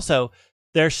friends. Also,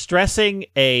 they're stressing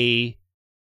a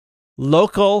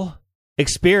local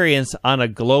experience on a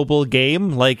global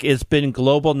game. Like, it's been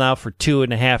global now for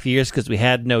 2.5 years because we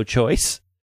had no choice.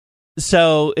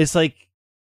 So it's like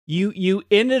you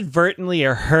inadvertently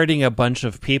are hurting a bunch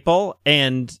of people,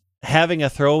 and having a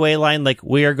throwaway line like,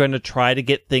 we are going to try to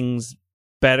get things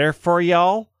better for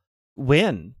y'all.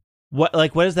 When? What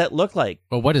does that look like?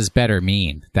 Well, what does better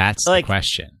mean? That's Like, the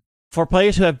question. For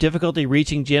players who have difficulty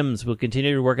reaching gyms, we'll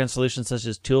continue to work on solutions such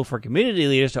as tool for community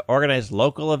leaders to organize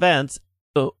local events.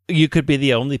 You could be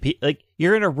the only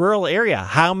you're in a rural area.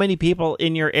 How many people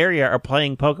in your area are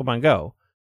playing Pokemon Go?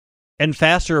 And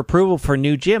faster approval for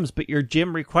new gyms, but your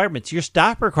gym requirements, your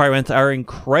stop requirements are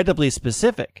incredibly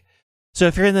specific. So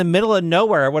if you're in the middle of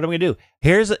nowhere, what am I going to do?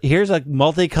 Here's a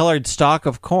multicolored stalk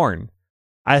of corn.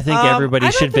 I think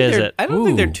everybody should visit. I don't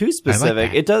think they're Ooh, too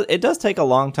specific. I like It does take a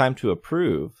long time to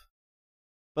approve.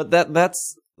 But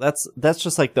that's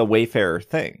just like the Wayfarer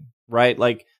thing, right?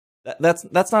 Like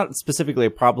that's not specifically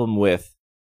a problem with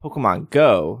Pokemon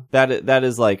Go. That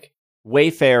is like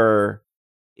Wayfarer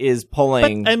is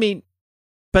pulling.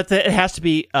 But it has to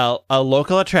be a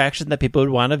local attraction that people would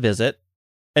want to visit,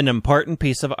 an important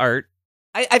piece of art.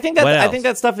 I think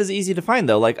that stuff is easy to find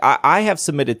though. Like I have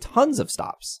submitted tons of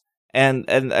stops,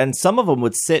 and some of them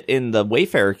would sit in the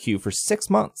Wayfarer queue for 6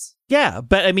 months. Yeah,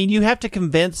 but I mean, you have to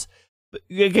convince.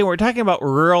 Again, we're talking about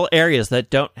rural areas that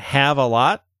don't have a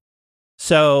lot.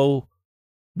 So,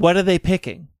 what are they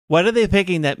picking? What are they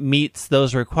picking that meets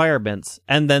those requirements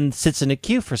and then sits in a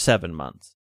queue for 7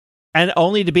 months? And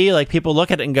only to be like, people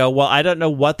look at it and go, well, I don't know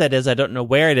what that is. I don't know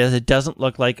where it is. It doesn't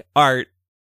look like art.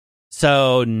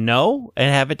 So, no,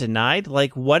 and have it denied?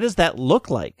 Like, what does that look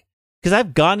like? Because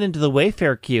I've gone into the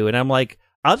Wayfair queue and I'm like,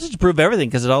 I'll just approve everything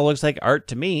because it all looks like art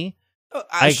to me.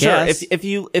 I sure. guess. If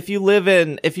you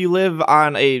live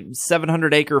on a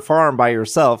 700-acre farm by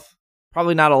yourself,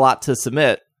 probably not a lot to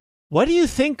submit. What do you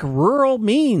think rural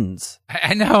means?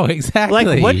 I know, exactly.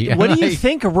 Like, what do you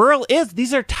think rural is?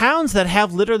 These are towns that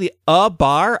have literally a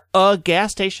bar, a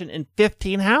gas station, and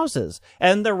 15 houses,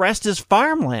 and the rest is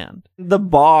farmland. The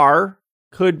bar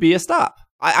could be a stop.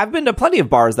 I've been to plenty of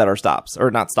bars that are stops, or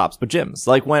not stops, but gyms.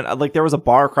 Like there was a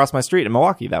bar across my street in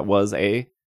Milwaukee that was a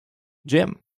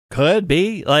gym. Could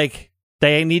be. Like,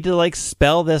 they need to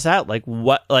spell this out. Like,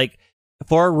 what,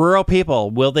 for rural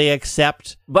people, will they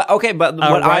accept? But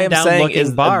what I am saying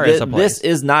is bar this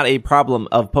is not a problem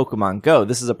of Pokemon Go.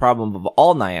 This is a problem of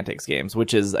all Niantic's games,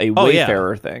 which is a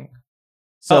Wayfarer thing.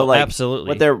 So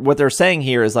absolutely. What they're saying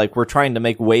here is we're trying to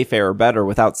make Wayfarer better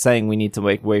without saying we need to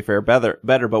make Wayfarer better.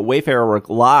 But Wayfarer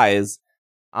relies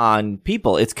on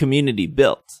people. It's community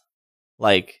built.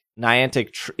 Like,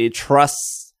 Niantic it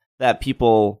trusts that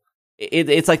people.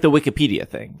 It's like the Wikipedia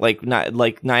thing.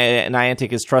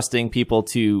 Niantic is trusting people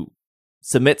to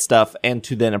submit stuff and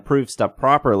to then approve stuff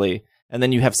properly. And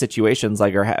then you have situations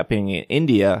like are happening in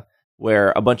India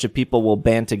where a bunch of people will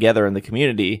band together in the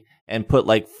community and put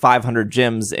like 500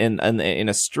 gyms in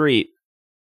a street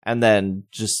and then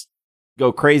just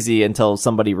go crazy until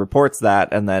somebody reports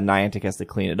that, and then Niantic has to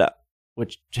clean it up,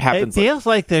 which happens. It feels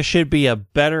like there should be a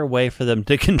better way for them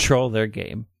to control their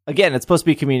game. Again, it's supposed to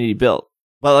be community built.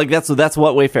 Well, like that's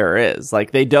what Wayfarer is.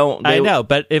 Like they I know,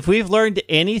 but if we've learned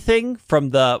anything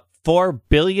from the 4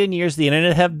 billion years the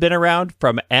internet have been around,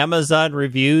 from Amazon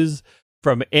reviews,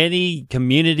 from any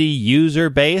community user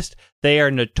based, they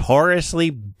are notoriously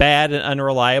bad and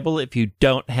unreliable if you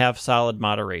don't have solid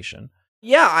moderation.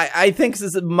 Yeah, I think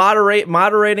this is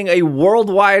moderating a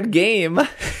worldwide game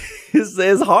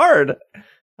is hard.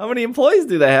 How many employees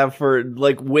do they have for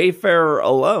like Wayfarer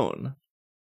alone?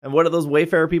 And what are those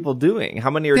Wayfarer people doing? How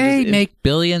many are they make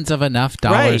billions of enough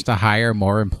dollars to hire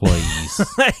more employees?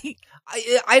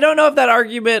 I don't know if that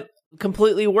argument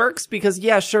completely works because,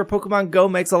 yeah, sure, Pokemon Go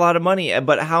makes a lot of money,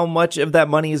 but how much of that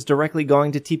money is directly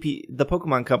going to the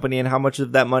Pokemon Company, and how much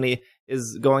of that money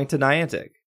is going to Niantic?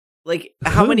 Like,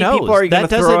 how many people are you going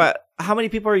to throw at? How many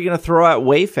people are you going to throw at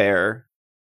Wayfarer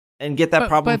and get that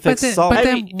problem fixed? Solved? But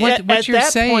then what you're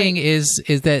saying is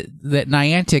that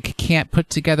Niantic can't put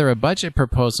together a budget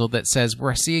proposal that says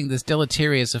we're seeing this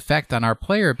deleterious effect on our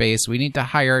player base. We need to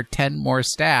hire 10 more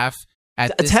staff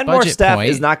at this 10 budget more staff point.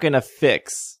 Is not going to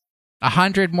fix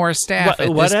 100 more staff at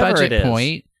this budget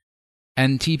point.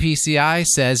 And TPCI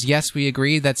says, yes, we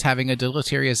agree that's having a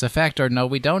deleterious effect, or no,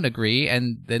 we don't agree,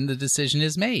 and then the decision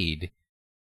is made.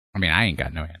 I mean, I ain't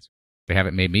got no answer. They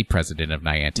haven't made me president of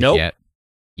Niantic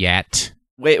yet.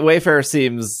 Wayfarer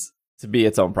seems to be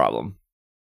its own problem.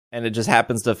 And it just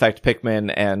happens to affect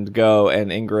Pikmin and Go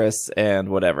and Ingress and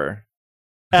whatever.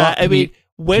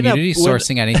 Community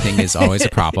sourcing anything is always a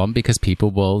problem because people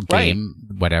will game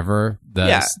whatever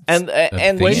the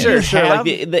sure. Like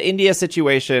the India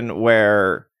situation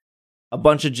where a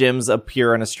bunch of gyms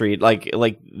appear on a street, like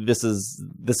this is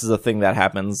a thing that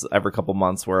happens every couple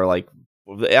months where, like,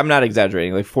 I'm not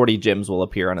exaggerating, like 40 gyms will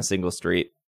appear on a single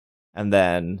street, and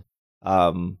then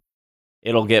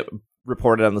it'll get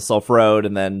reported on the Sulph Road,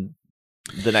 and then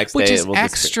the next day it will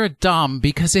extra dumb,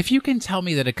 because if you can tell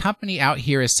me that a company out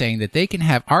here is saying that they can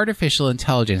have artificial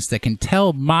intelligence that can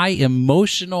tell my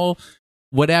emotional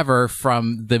whatever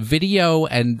from the video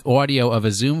and audio of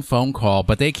a Zoom phone call,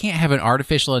 but they can't have an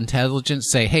artificial intelligence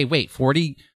say, hey, wait,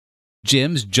 40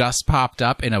 gyms just popped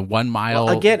up in a 1 mile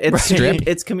strip.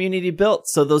 It's community built,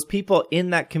 so those people in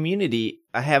that community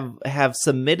have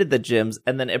submitted the gyms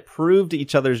and then approved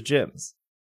each other's gyms.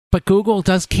 But Google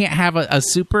can't have a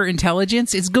super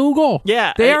intelligence. It's Google.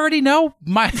 Yeah. They already know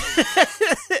my...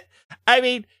 I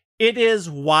mean, it is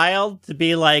wild to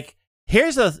be like,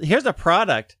 here's a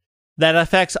product that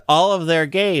affects all of their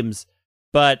games,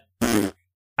 but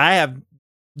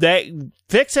they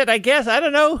fix it, I guess. I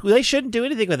don't know. They shouldn't do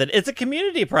anything with it. It's a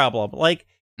community problem. Like,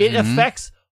 it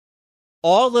affects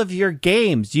all of your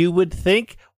games. You would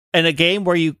think in a game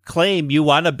where you claim you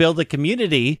want to build a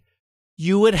community,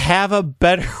 you would have a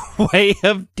better way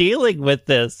of dealing with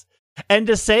this. And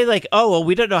to say like, oh, well,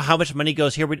 we don't know how much money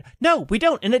goes here. No, we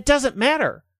don't. And it doesn't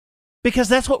matter, because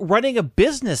that's what running a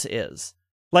business is.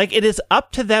 Like, it is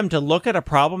up to them to look at a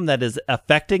problem that is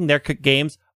affecting their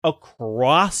games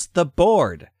across the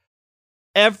board.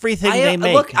 Everything they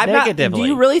make negatively. Do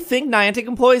you really think Niantic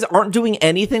employees aren't doing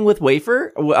anything with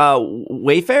Wayfarer?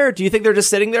 Do you think they're just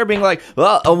sitting there being like,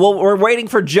 well, we're waiting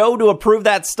for Joe to approve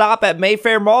that stop at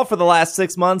Mayfair Mall for the last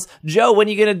 6 months. Joe, when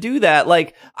are you going to do that?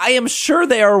 Like, I am sure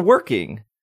they are working.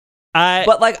 I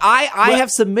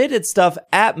have submitted stuff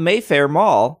at Mayfair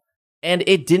Mall and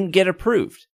it didn't get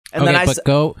approved. And then I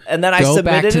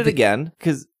submitted it again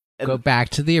because go back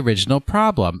to the original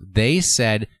problem. They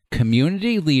said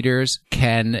community leaders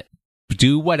can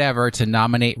do whatever to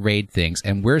nominate raid things.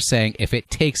 And we're saying if it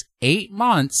takes 8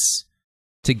 months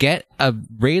to get a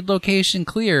raid location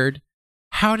cleared,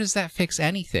 how does that fix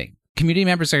anything? Community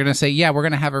members are going to say, yeah, we're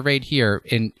going to have a raid here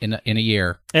in a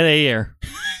year. In a year.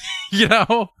 You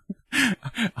know,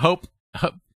 hope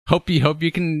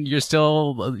you're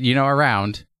still,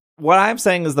 around. What I'm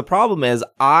saying is the problem is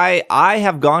I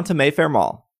have gone to Mayfair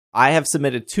Mall. I have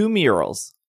submitted 2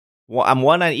 murals. I'm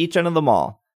one on each end of the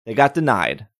mall. They got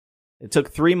denied. It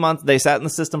took 3 months. They sat in the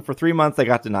system for 3 months. They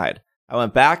got denied. I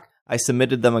went back. I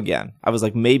submitted them again. I was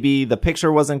like, maybe the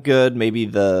picture wasn't good. Maybe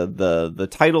the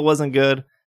title wasn't good.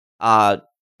 A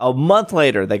month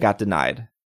later, they got denied.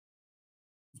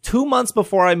 2 months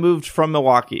before I moved from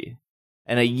Milwaukee.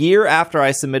 And a year after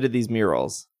I submitted these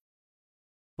murals,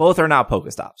 both are now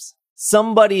Pokestops.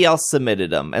 Somebody else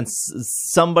submitted them, and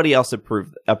somebody else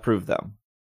approved them.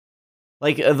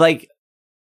 Like,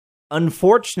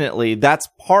 unfortunately, that's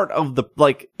part of the,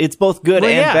 like, it's both good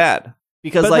and bad.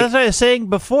 Because, but that's what I was saying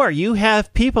before. You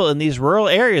have people in these rural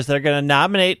areas that are going to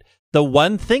nominate the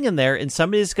one thing in there, and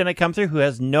somebody's going to come through who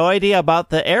has no idea about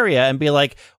the area and be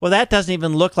like, well, that doesn't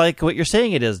even look like what you're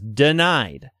saying it is.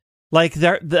 Denied. Like,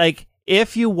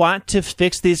 if you want to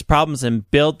fix these problems and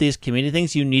build these community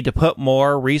things, you need to put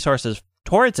more resources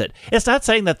towards it. It's not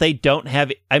saying that they don't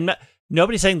have,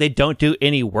 nobody's saying they don't do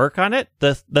any work on it.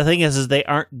 The thing is they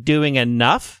aren't doing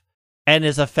enough and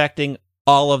is affecting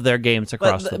all of their games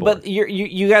across the board. But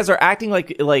you guys are acting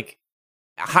like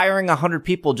hiring 100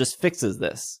 people just fixes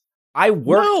this.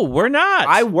 No, we're not.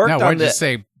 I worked on we're just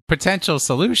saying potential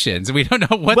solutions. We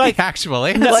don't know what the actual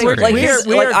answer is.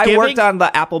 I worked on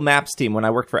the Apple Maps team when I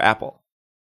worked for Apple.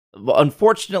 Well,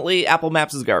 unfortunately, Apple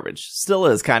Maps is garbage. Still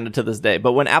is, kind of, to this day.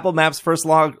 But when Apple Maps first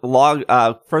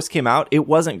came out, it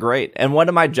wasn't great. And one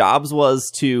of my jobs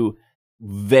was to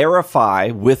verify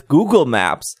with Google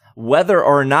Maps whether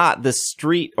or not this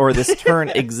street or this turn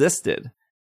existed.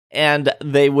 And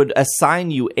they would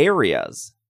assign you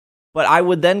areas. But I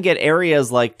would then get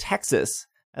areas like Texas,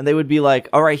 and they would be like,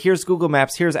 all right, here's Google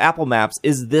Maps, here's Apple Maps.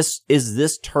 Is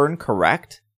this turn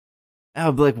correct? And I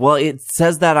would be like, well, it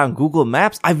says that on Google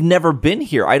Maps. I've never been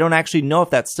here. I don't actually know if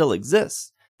that still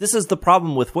exists. This is the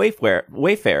problem with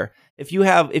Wayfair. If you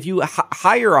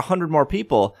hire 100 more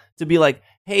people to be like,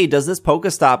 hey, does this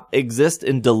Pokestop exist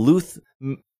in Duluth,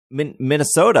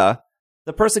 Minnesota?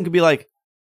 The person could be like,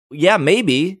 yeah,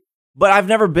 maybe. But I've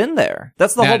never been there.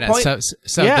 That's the whole point.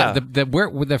 So yeah.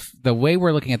 The way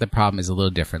we're looking at the problem is a little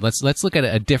different. Let's look at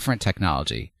a different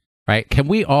technology, right? Can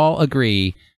we all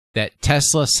agree that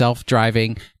Tesla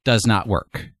self-driving does not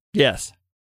work? Yes.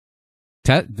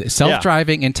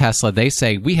 Self-driving in Tesla, they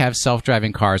say, we have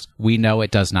self-driving cars. We know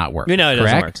it does not work. We know it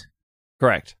doesn't work.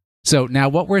 Correct. So now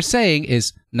what we're saying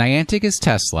is Niantic is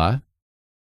Tesla,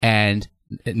 and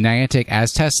Niantic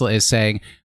as Tesla is saying,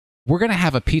 we're going to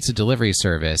have a pizza delivery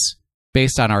service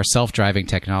based on our self-driving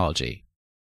technology.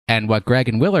 And what Greg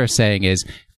and Will are saying is,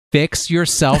 fix your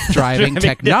self-driving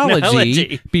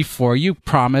technology before you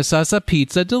promise us a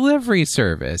pizza delivery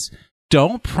service.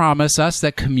 Don't promise us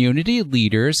that community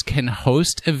leaders can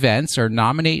host events or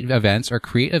nominate events or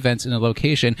create events in a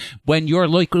location when your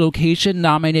location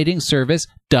nominating service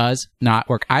does not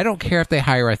work. I don't care if they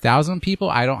hire 1,000 people.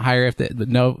 I don't care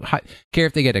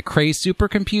if they get a crazy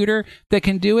supercomputer that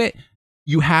can do it.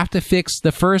 You have to fix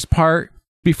the first part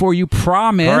before you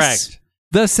promise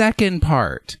the second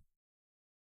part.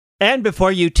 And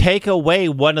before you take away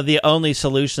one of the only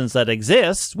solutions that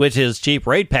exists, which is cheap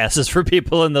raid passes for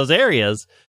people in those areas.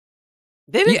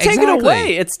 They didn't take it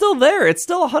away. It's still there. It's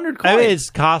still 100 coins. I mean,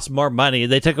 it costs more money.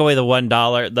 They took away the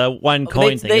 $1, the one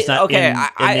coin thing. It's not in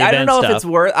the I don't know stuff. if it's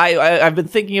worth. I've been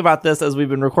thinking about this as we've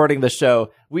been recording the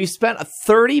show. We've spent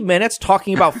 30 minutes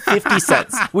talking about 50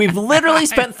 cents. We've literally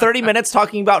spent 30 minutes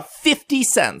talking about 50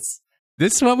 cents.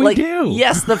 This is what we do.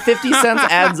 Yes, the 50 cents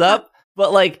adds up,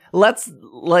 but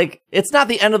it's not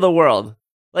the end of the world.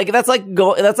 That's like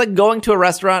going to a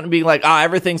restaurant and being like,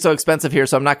 everything's so expensive here,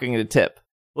 so I'm not going to tip.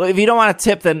 Well, if you don't want to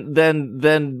tip,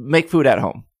 then make food at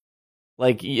home.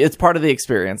 It's part of the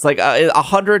experience. It's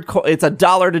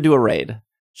 $1 to do a raid.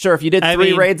 Sure, if you did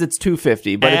three raids, it's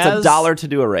 $2.50, but it's $1 to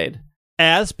do a raid.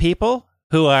 As people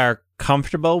who are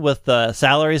comfortable with the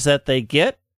salaries that they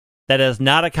get, that is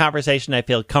not a conversation I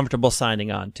feel comfortable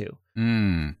signing on to.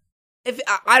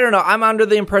 I don't know, I'm under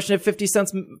the impression of 50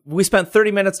 cents. We spent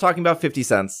 30 minutes talking about 50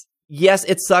 cents. Yes,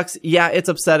 it sucks. Yeah, it's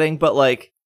upsetting, but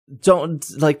don't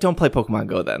play Pokemon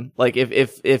Go then.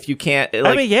 If you can't,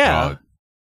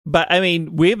 but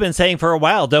we've been saying for a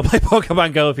while, don't play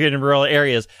Pokemon Go if you're in rural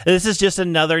areas. This is just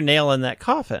another nail in that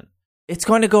coffin. It's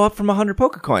going to go up from 100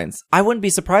 Pokecoins. I wouldn't be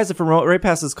surprised if remote raid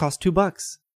passes cost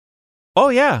 $2. Oh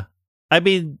yeah,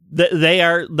 they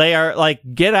are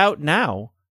get out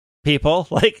now, people.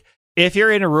 If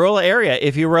you're in a rural area,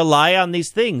 if you rely on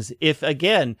these things, if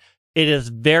again it is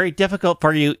very difficult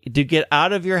for you to get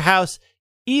out of your house.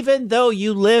 Even though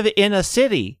you live in a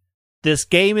city, this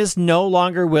game is no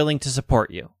longer willing to support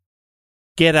you.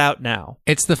 Get out now.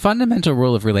 It's the fundamental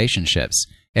rule of relationships.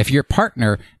 If your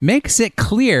partner makes it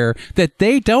clear that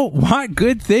they don't want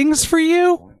good things for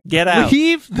you, get out.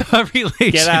 Leave the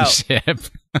relationship. Get out.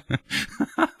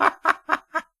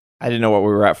 I didn't know what we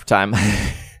were at for time.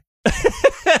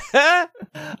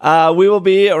 We will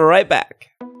be right back.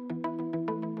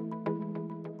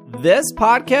 This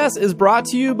podcast is brought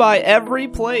to you by Every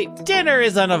Plate. Dinner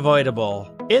is unavoidable.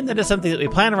 in that it's something that we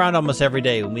plan around almost every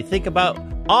day when we think about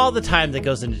all the time that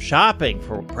goes into shopping,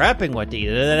 for prepping what to eat,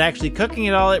 and then actually cooking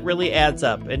it all. It really adds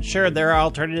up. And sure, there are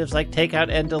alternatives like takeout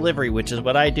and delivery, which is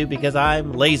what I do because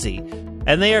I'm lazy.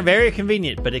 And they are very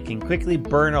convenient, but it can quickly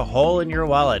burn a hole in your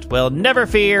wallet. Well, never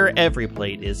fear,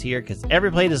 EveryPlate is here, because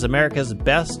EveryPlate is America's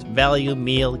best value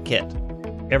meal kit.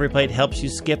 EveryPlate helps you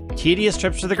skip tedious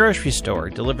trips to the grocery store,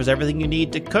 delivers everything you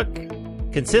need to cook,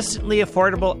 consistently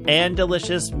affordable and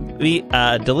delicious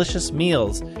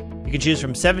meals. You can choose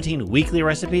from 17 weekly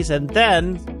recipes and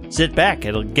then sit back.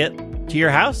 It'll get to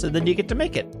your house, and then you get to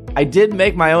make it. I did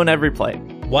make my own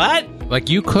EveryPlate. What? Like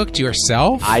you cooked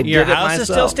yourself? Your did it house myself. is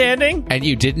still standing? And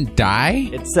you didn't die?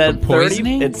 It said from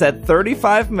poisoning? 30. It said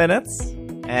 35 minutes,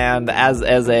 and as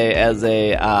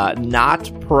a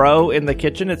not pro in the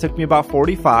kitchen, it took me about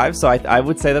 45. So I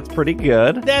would say that's pretty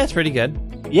good. Yeah, that's pretty good.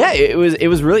 Yeah, it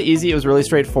was really easy. It was really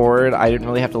straightforward. I didn't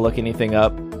really have to look anything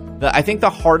up. I think the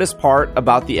hardest part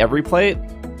about the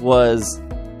EveryPlate was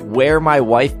where my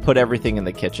wife put everything in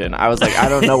the kitchen. I was like, I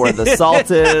don't know where the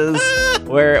salt is.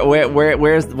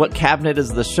 Where's what cabinet is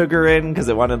the sugar in? Because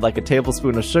it wanted like a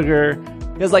tablespoon of sugar.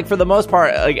 Because like for the most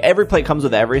part, like EveryPlate comes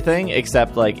with everything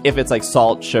except like if it's like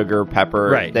salt, sugar, pepper.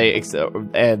 Right. They Like your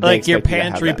expect you to have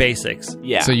pantry that. basics.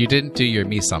 Yeah. So you didn't do your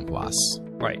mise en place.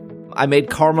 Right. I made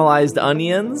caramelized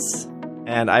onions,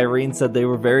 and Irene said they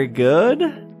were very good.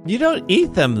 You don't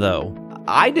eat them, though.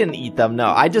 I didn't eat them. No,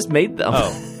 I just made them.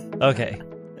 Oh, okay.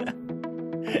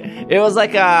 It was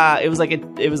like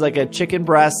a chicken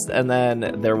breast, and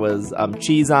then there was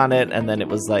cheese on it, and then it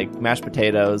was like mashed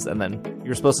potatoes, and then you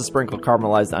were supposed to sprinkle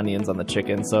caramelized onions on the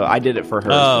chicken. So I did it for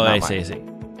her. Oh, I see.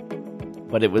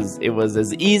 But it was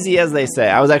as easy as they say.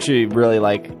 I was actually really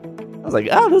like,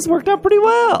 oh, this worked out pretty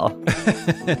well.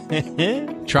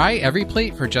 Try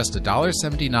EveryPlate for just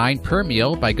 $1.79 per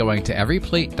meal by going to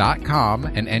everyplate.com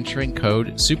and entering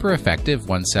code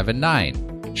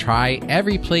SUPEREFFECTIVE179. Try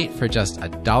EveryPlate for just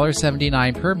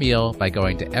 $1.79 per meal by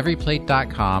going to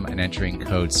everyplate.com and entering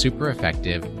code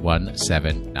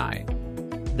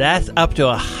SUPEREFFECTIVE179. That's up to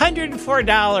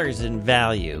 $104 in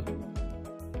value.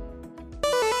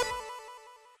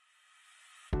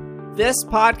 This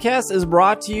podcast is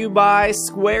brought to you by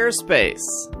Squarespace.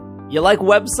 You like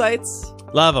websites?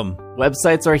 Love them.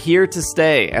 Websites are here to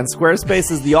stay, and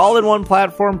Squarespace is the all-in-one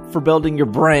platform for building your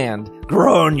brand,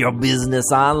 growing your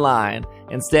business online,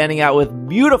 and standing out with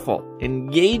beautiful,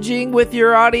 engaging with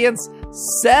your audience,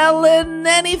 selling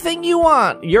anything you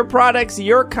want. Your products,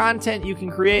 your content you can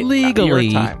create Legally.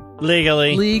 your time.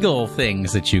 Legally. Legal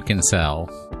things that you can sell.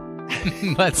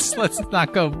 Let's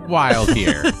not go wild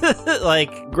here.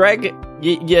 Like, Greg,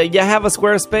 you have a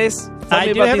Squarespace? Tell I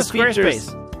me do about have a these features.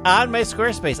 Squarespace. On my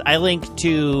Squarespace, I link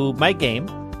to my game.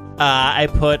 I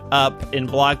put up in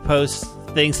blog posts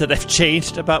things that I've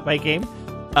changed about my game.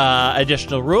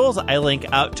 Additional rules. I link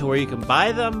out to where you can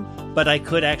buy them, but I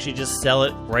could actually just sell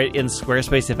it right in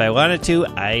Squarespace if I wanted to.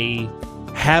 I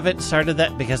haven't started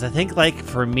that because I think, like,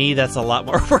 for me, that's a lot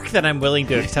more work than I'm willing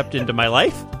to accept into my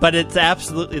life. But it's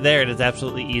absolutely there, and it's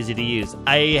absolutely easy to use.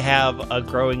 I have a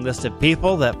growing list of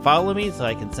people that follow me, so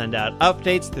I can send out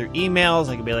updates through emails.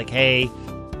 I can be like, hey,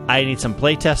 I need some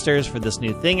playtesters for this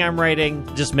new thing I'm writing.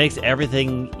 It just makes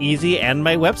everything easy, and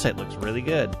my website looks really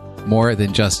good. More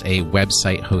than just a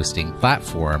website hosting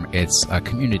platform, it's a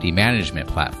community management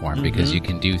platform because you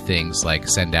can do things like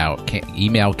send out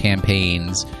email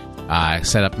campaigns,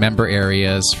 set up member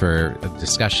areas for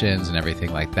discussions and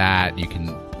everything like that. You can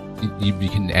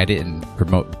edit and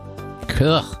promote.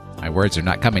 My words are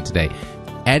not coming today.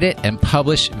 Edit and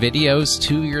publish videos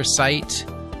to your site,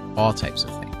 all types of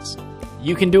things.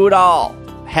 You can do it all.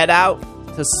 Head out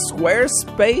to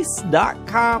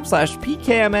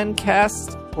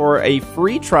squarespace.com/PKMNcast for a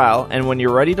free trial, and when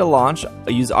you're ready to launch,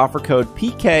 use offer code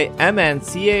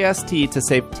PKMNCAST to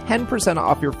save 10%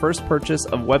 off your first purchase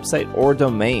of website or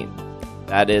domain.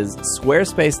 That is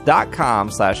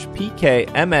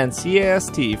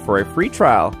squarespace.com/PKMNCAST for a free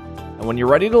trial, and when you're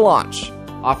ready to launch,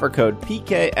 offer code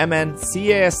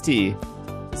PKMNCAST to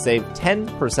save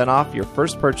 10% off your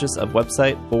first purchase of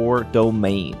website or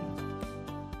domain.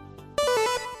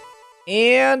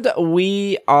 And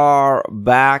we are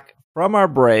back from our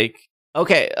break.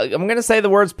 Okay, I'm going to say the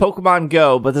words Pokemon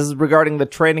Go, but this is regarding the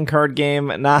trading card game,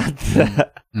 not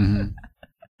the...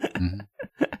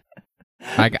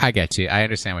 I get you. I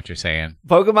understand what you're saying.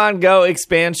 Pokemon Go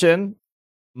expansion.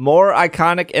 More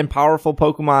iconic and powerful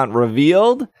Pokemon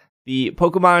revealed. The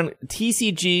Pokemon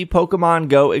TCG Pokemon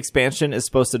Go expansion is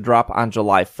supposed to drop on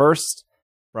July 1st.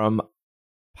 From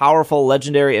powerful,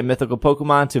 legendary, and mythical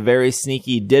Pokemon to very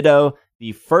sneaky Ditto,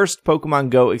 the first Pokemon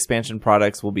Go expansion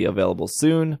products will be available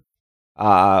soon.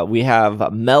 We have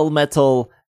Melmetal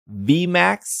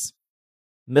VMAX.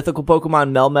 Mythical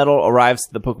Pokemon Melmetal arrives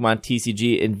to the Pokemon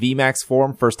TCG in VMAX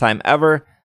form, first time ever.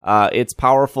 Its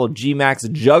powerful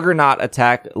Gmax Juggernaut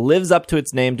attack lives up to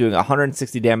its name, doing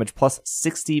 160 damage plus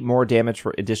 60 more damage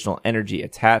for additional energy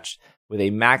attached, with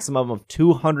a maximum of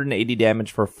 280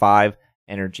 damage for 5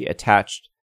 energy attached.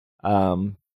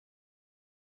 It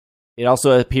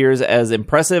also appears as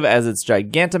impressive as its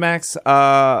Gigantamax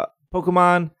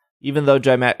Pokemon, even though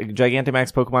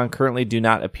Gigantamax Pokemon currently do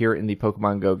not appear in the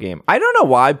Pokemon Go game. I don't know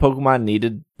why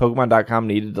Pokemon.com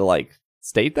needed to like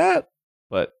state that,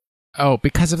 but Oh,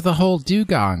 because of the whole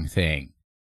dugong thing.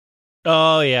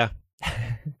 Oh, yeah.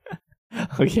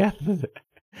 oh yeah.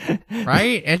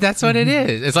 Right? And that's what it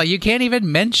is. It's like you can't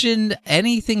even mention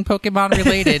anything Pokemon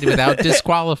related without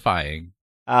disqualifying.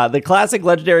 The classic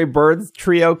legendary birds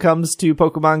trio comes to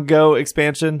Pokemon Go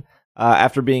expansion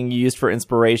after being used for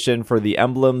inspiration for the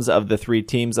emblems of the 3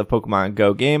 teams of Pokemon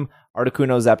Go game.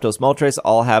 Articuno, Zapdos, Moltres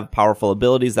all have powerful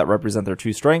abilities that represent their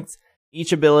true strengths.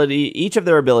 Each of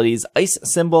their abilities, Ice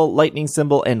Symbol, Lightning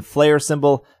Symbol, and Flare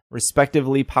Symbol,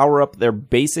 respectively, power up their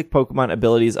basic Pokemon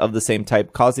abilities of the same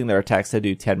type, causing their attacks to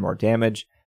do 10 more damage.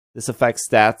 This affects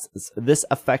stacks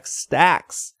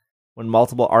when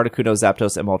multiple Articuno,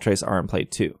 Zapdos, and Moltres are in play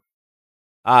too.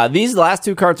 These last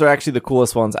 2 cards are actually the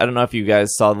coolest ones. I don't know if you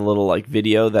guys saw the little like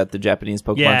video that the Japanese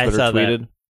Pokemon Twitter tweeted. That.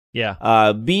 Yeah.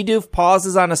 Bidoof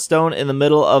pauses on a stone in the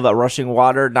middle of a rushing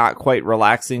water, not quite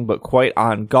relaxing, but quite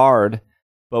on guard.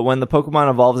 But when the Pokemon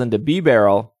evolves into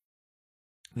B-Barrel,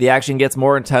 the action gets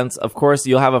more intense. Of course,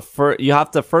 you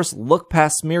have to first look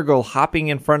past Smeargle hopping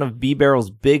in front of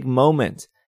B-Barrel's big moment.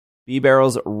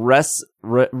 B-Barrel's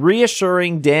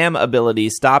reassuring Dam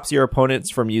ability stops your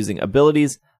opponents from using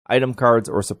abilities, item cards,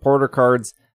 or supporter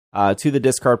cards to the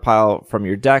discard pile from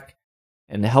your deck,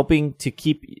 and helping to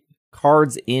keep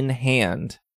cards in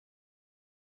hand.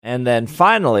 And then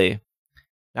finally,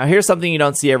 now here's something you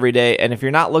don't see every day, and if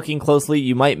you're not looking closely,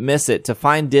 you might miss it. To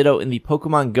find Ditto in the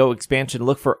Pokemon Go expansion,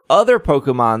 look for other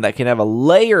Pokemon that can have a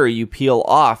layer you peel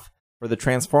off for the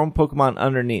transformed Pokemon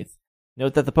underneath.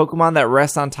 Note that the Pokemon that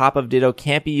rests on top of Ditto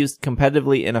can't be used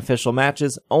competitively in official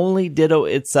matches, only Ditto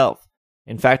itself.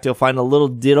 In fact, you'll find a little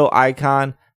Ditto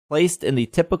icon placed in the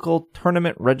typical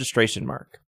tournament registration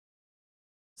mark.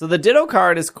 So the Ditto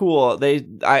card is cool.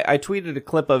 I tweeted a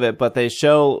clip of it, but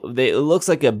it looks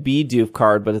like a Bidoof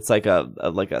card, but it's like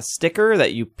a sticker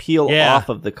that you peel off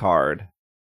of the card.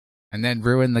 And then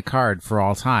ruin the card for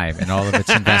all time, and all of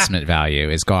its investment value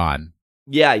is gone.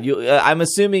 Yeah, I'm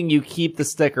assuming you keep the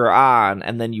sticker on,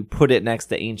 and then you put it next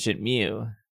to Ancient Mew.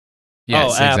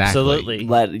 Yes, exactly.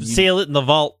 Absolutely. Seal it in the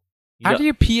vault. How do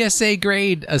you PSA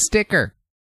grade a sticker?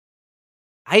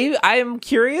 I'm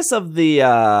curious of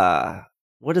the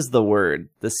what is the word?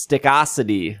 The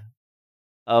stickosity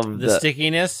of the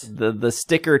stickiness, the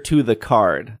sticker to the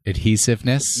card.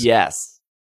 Adhesiveness. Yes,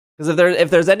 because if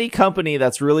there's any company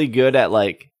that's really good at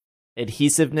like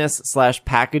adhesiveness /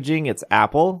 packaging, it's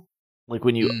Apple. Like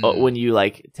when you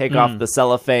like take off the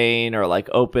cellophane or like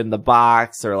open the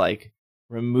box or like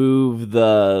remove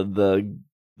the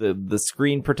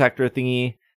screen protector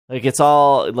thingy, like it's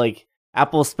all like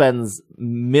Apple spends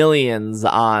millions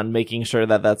on making sure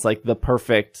that that's like the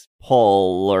perfect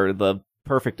pull or the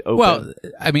perfect open. Well,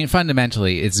 I mean,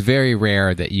 fundamentally, it's very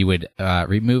rare that you would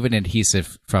remove an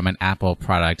adhesive from an Apple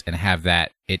product and have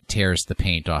that it tears the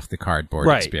paint off the cardboard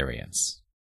experience.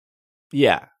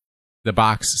 Yeah. The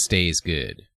box stays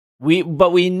good.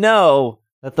 But we know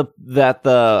that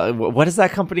the what is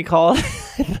that company called?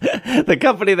 The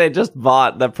company they just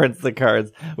bought that prints the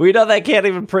cards. We know they can't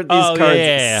even print these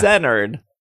cards centered.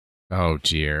 Oh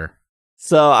dear.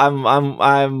 So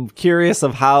I'm curious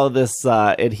of how this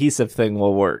adhesive thing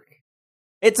will work.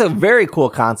 It's a very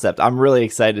cool concept. I'm really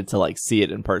excited to like see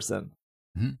it in person.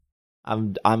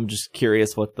 Mm-hmm. I'm just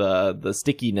curious what the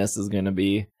stickiness is going to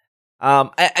be.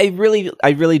 I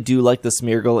really do like the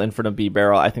Smeargle in front of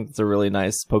B-Barrel. I think it's a really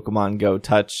nice Pokemon Go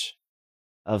touch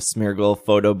of Smeargle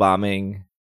photobombing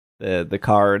the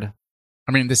card.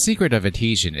 I mean, the secret of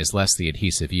adhesion is less the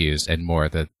adhesive used and more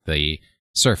the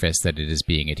surface that it is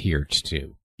being adhered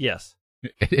to. Yes.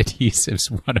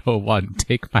 Adhesives 101.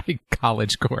 Take my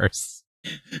college course.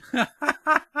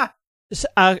 So,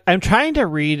 I'm trying to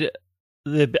read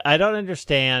I don't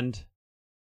understand.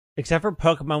 Except for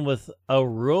Pokemon with a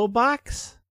rule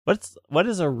box? What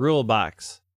is a rule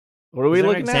box? What are we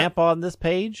looking at? Is there an example on this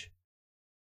page?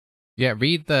 Yeah,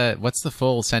 read what's the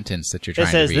full sentence that you're trying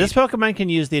to read? It says, this Pokemon can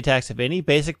use the attacks of any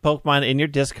basic Pokemon in your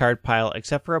discard pile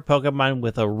except for a Pokemon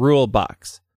with a rule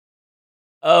box.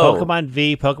 Oh. Pokemon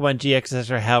V, Pokemon GX,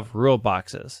 etc. have rule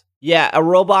boxes. Yeah, a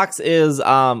rule box is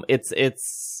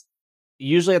it's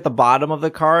usually at the bottom of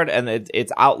the card, and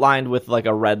it's outlined with like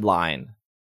a red line,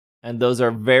 and those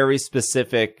are very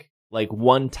specific, like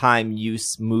one-time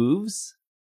use moves,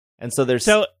 and so there's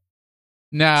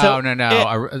No.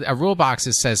 A rule box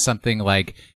says something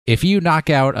like, if you knock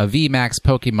out a VMAX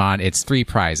Pokemon, it's 3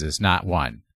 prizes, not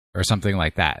 1, or something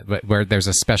like that. But where there's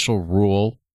a special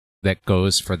rule that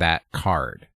goes for that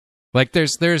card. Like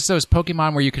there's those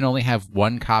Pokemon where you can only have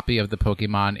 1 copy of the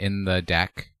Pokemon in the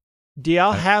deck. Do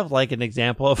y'all have like an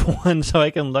example of one so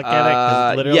I can look at it?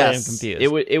 Because literally yes. I'm confused.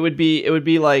 It would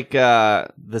be like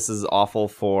this is awful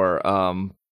for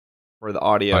the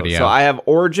audio. So I have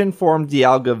Origin Form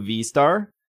Dialga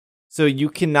V-Star. So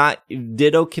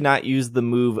Ditto cannot use the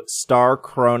move Star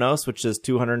Chronos, which is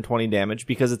 220 damage,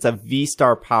 because it's a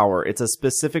V-Star power. It's a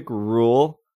specific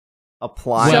rule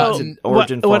applied to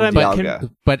Origin Form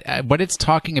Dialga. But what it's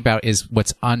talking about is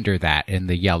what's under that in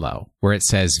the yellow, where it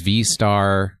says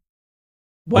V-Star.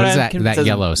 What does that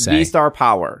yellow say? V-Star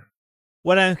power.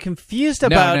 What I'm confused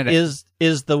about is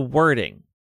the wording.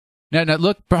 No,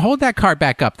 look, hold that card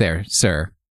back up there,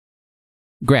 sir.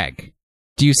 Greg,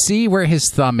 do you see where his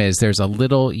thumb is? There's a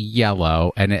little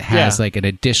yellow, and it has like an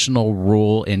additional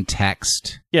rule in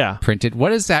text printed.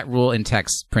 What does that rule in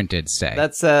text printed say?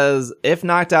 That says, if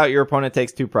knocked out, your opponent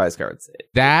takes 2 prize cards.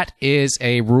 That is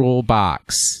a rule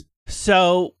box.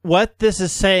 So what this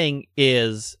is saying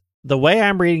is, the way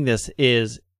I'm reading this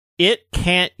is, it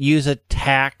can't use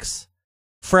attacks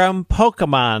from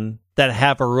Pokemon that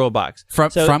have a rule box.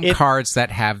 From cards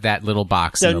that have that little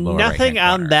box in the lower nothing right-hand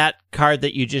corner. on that card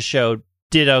that you just showed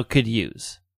Ditto could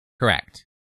use. Correct.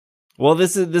 Well,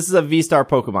 this is a V-Star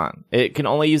Pokemon. It can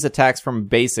only use attacks from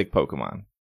basic Pokemon.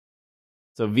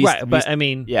 So but I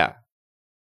mean, yeah.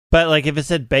 But like if it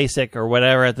said basic or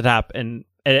whatever at the top, but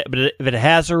if it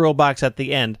has a rule box at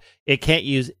the end, it can't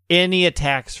use any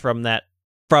attacks from that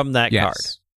card.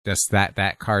 Just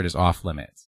that card is off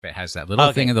limits. It has that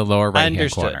little thing in the lower right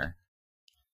hand corner.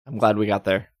 I'm glad we got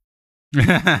there.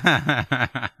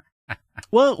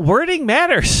 Well, wording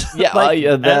matters.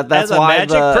 Yeah, that's as a why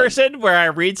Magic person, where I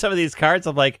read some of these cards,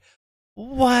 I'm like,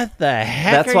 what the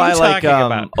heck? That's are why you talking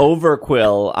about?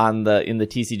 Overquill in the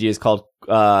TCG is called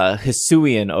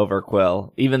Hisuian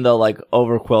Overquill, even though like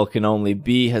Overquill can only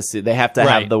be Hisuian. They have to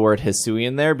have the word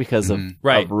Hisuian there because of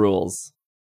rules.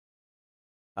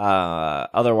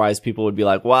 Otherwise, people would be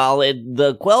like, well,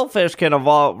 the Quillfish can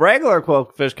evolve, regular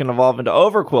Quillfish can evolve into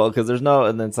Overquill because there's no,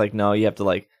 and then it's like, no, you have to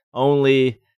like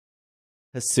only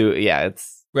Hisuian. Yeah,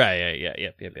 it's right.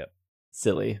 Yep.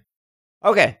 Silly.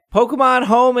 Okay, Pokemon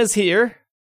Home is here.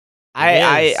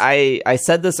 I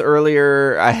said this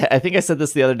earlier. I think I said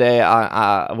this the other day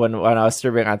when I was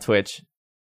streaming on Twitch.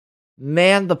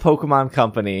 Man, the Pokemon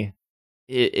Company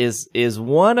is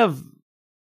one of.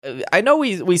 I know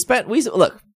we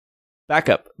look, back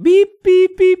up. Beep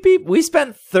beep beep beep. We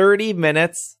spent 30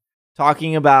 minutes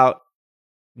talking about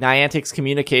Niantic's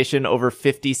communication over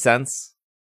 50 cents.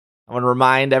 I want to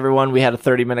remind everyone we had a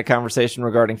 30-minute conversation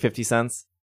regarding 50 cents.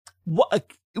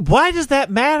 Why does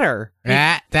that matter?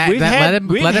 Let him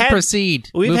proceed.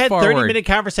 We've Move had forward. 30-minute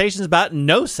conversations about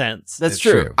no sense. That's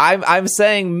true. I'm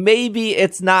saying maybe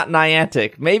it's not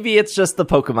Niantic. Maybe it's just the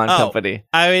Pokemon Company.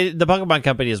 I mean, the Pokemon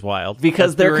Company is wild.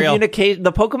 Because their communication,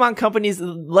 the Pokemon Companies,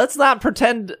 let's not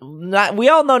pretend, we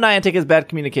all know Niantic is bad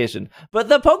communication, but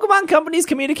the Pokemon Company's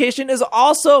communication is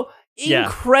also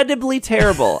incredibly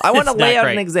terrible. I want to lay out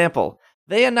an example.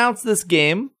 They announced this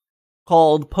game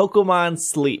called Pokemon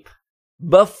Sleep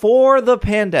before the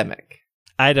pandemic.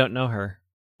 I don't know her.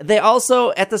 They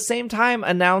also, at the same time,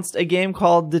 announced a game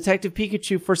called Detective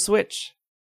Pikachu for Switch.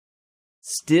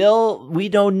 Still, we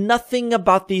know nothing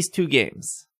about these two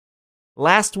games.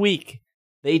 Last week,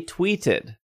 they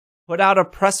put out a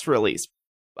press release,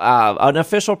 an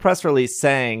official press release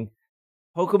saying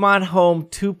Pokemon Home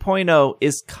 2.0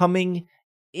 is coming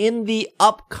in the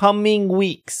upcoming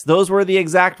weeks. Those were the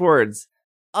exact words.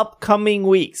 Upcoming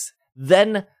weeks.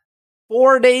 Then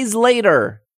 4 days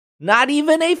later, not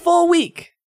even a full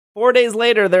week, 4 days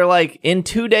later, they're like, in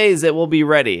 2 days, it will be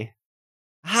ready.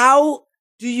 How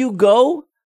do you go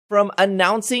from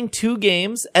announcing 2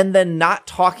 games and then not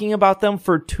talking about them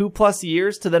for 2+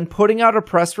 years to then putting out a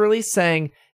press release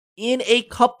saying, in a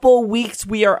couple weeks,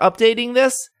 we are updating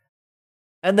this?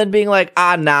 And then being like,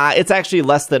 nah, it's actually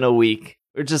less than a week.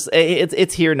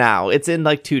 It's here now. It's in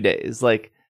like 2 days.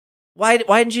 Like, why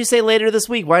didn't you say later this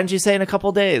week? Why didn't you say in a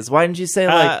couple days? Why didn't you say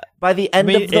like by the end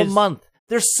of the month?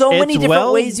 There's so many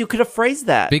different ways you could have phrased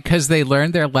that. Because they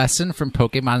learned their lesson from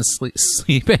Pokemon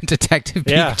Sleep and Detective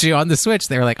Pikachu on the Switch.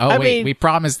 They were like, we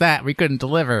promised that. We couldn't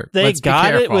deliver. They Let's got be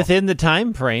it careful. within the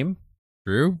time frame.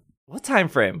 True. What time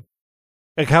frame?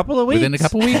 A couple of weeks. Within a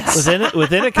couple weeks.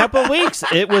 within a couple weeks.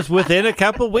 It was within a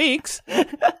couple weeks.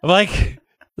 Like,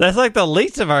 that's like the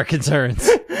least of our concerns.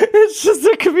 It's just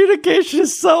the communication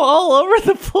is so all over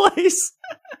the place.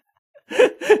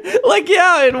 Like,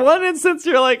 yeah, in one instance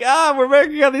you're like, we're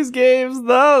working on these games,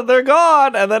 no, they're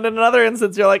gone, and then in another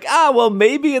instance you're like, well,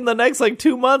 maybe in the next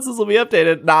 2 months this will be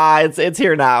updated. Nah, it's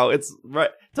here now. It's right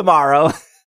tomorrow.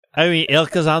 I mean,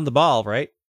 Ilka's on the ball, right?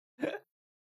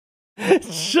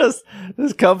 It's just,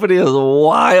 this company is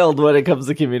wild when it comes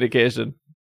to communication.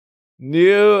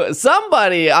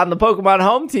 Somebody on the Pokemon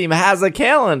home team has a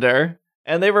calendar.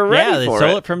 And they were ready for it. Yeah, they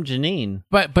stole it from Janine.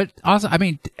 But also, I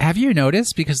mean, have you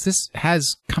noticed? Because this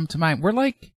has come to mind.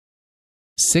 We're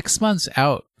 6 months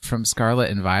out from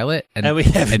Scarlet and Violet, and we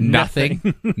have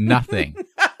nothing. Nothing.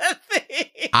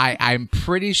 I'm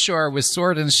pretty sure with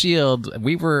Sword and Shield,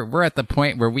 we're at the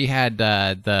point where we had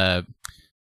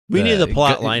we knew the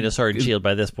plot line to Sword and Shield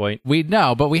by this point. We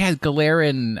know, but we had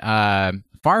Galarian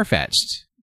Farfetch'd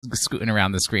scooting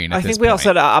around the screen. I think we also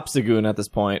had Obstagoon at this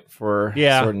point for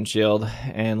Yeah. Sword and Shield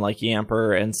and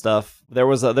Yamper and stuff.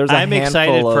 There's a I'm handful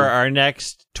excited of... for our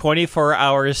next 24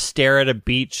 hours stare at a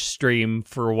beach stream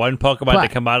for one Pokemon But- to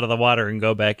come out of the water and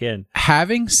go back in.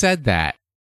 Having said that,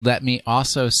 let me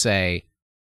also say,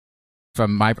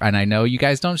 and I know you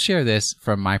guys don't share this,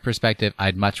 from my perspective,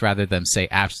 I'd much rather them say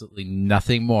absolutely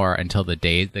nothing more until the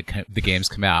day the games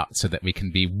come out, so that we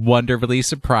can be wonderfully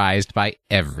surprised by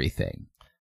everything.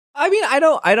 I mean, I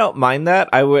don't mind that.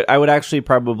 I would actually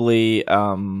probably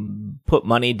put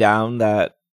money down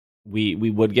that we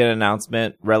would get an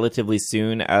announcement relatively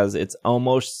soon, as it's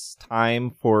almost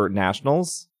time for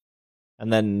Nationals,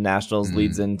 and then Nationals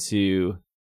leads into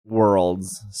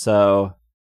Worlds. So,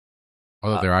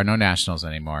 Although there are no nationals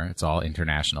anymore, it's all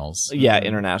internationals. yeah,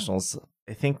 Internationals.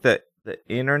 I think that the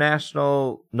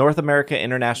North America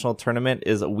International Tournament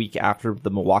is a week after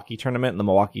the Milwaukee Tournament, and the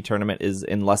Milwaukee Tournament is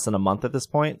in less than a month at this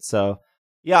point. So,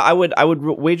 yeah, I would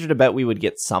wager to bet we would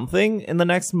get something in the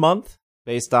next month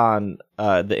based on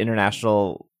the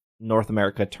International North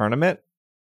America Tournament.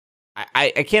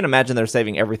 I can't imagine they're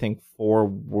saving everything for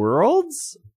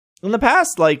Worlds. In the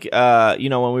past, when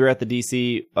we were at the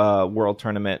DC World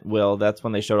Tournament, that's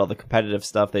when they showed all the competitive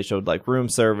stuff. They showed room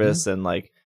service and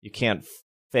you can't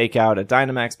fake out a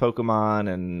Dynamax Pokemon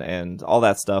and all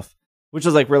that stuff, which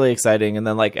was really exciting. And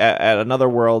then at another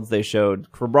Worlds they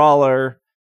showed Crabrawler,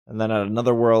 and then at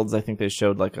another Worlds I think they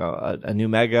showed a new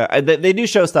Mega. They do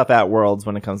show stuff at Worlds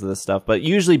when it comes to this stuff, but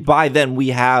usually by then we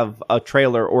have a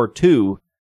trailer or two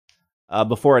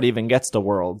before it even gets to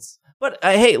Worlds. But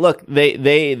hey, look, they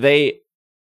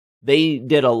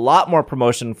did a lot more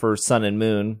promotion for Sun and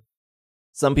Moon.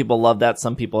 Some people loved that,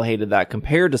 some people hated that.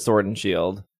 Compared to Sword and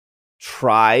Shield,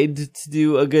 tried to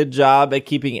do a good job at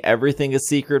keeping everything a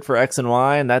secret for X and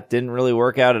Y, and that didn't really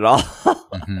work out at all.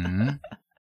 Mm-hmm.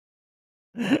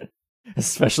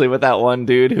 Especially with that one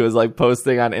dude who was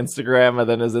posting on Instagram, and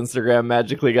then his Instagram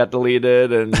magically got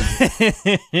deleted, and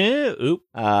Oop.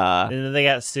 And then they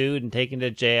got sued and taken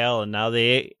to jail, and now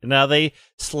they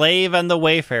slave on the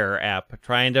Wayfarer app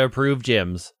trying to approve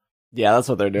gyms. Yeah, that's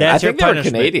what they're doing. That's I think your they were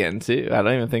punishment. Canadian too. I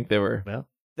don't even think they were. Well,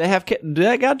 Do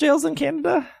they got jails in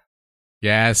Canada?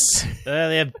 Yes.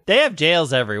 they have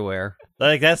jails everywhere.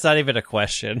 That's not even a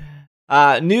question.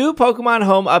 New Pokemon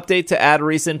Home update to add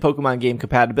recent Pokemon game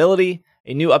compatibility.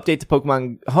 A new update to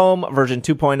Pokemon Home version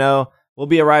 2.0 will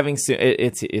be arriving soon.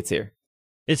 It's here.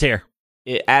 It's here.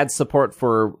 It adds support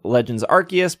for Legends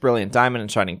Arceus, Brilliant Diamond,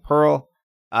 and Shining Pearl.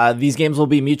 These games will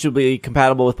be mutually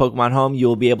compatible with Pokemon Home. You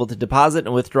will be able to deposit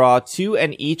and withdraw to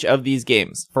and each of these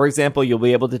games. For example, you'll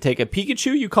be able to take a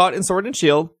Pikachu you caught in Sword and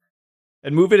Shield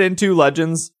and move it into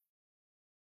Legends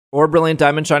or Brilliant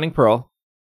Diamond, Shining Pearl.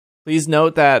 Please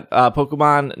note that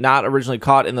Pokemon not originally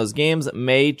caught in those games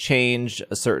may change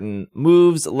a certain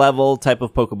moves, level, type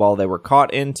of Pokeball they were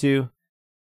caught into.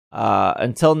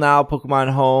 Until now,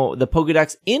 Pokemon Home, the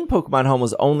Pokedex in Pokemon Home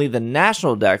was only the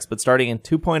national dex, but starting in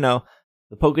 2.0,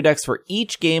 the Pokedex for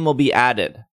each game will be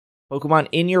added. Pokemon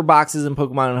in your boxes in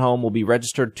Pokemon Home will be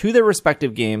registered to their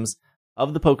respective games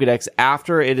of the Pokedex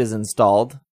after it is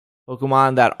installed.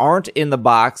 Pokemon that aren't in the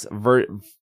box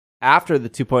after the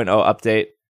 2.0 update,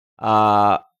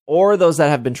 or those that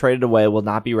have been traded away, will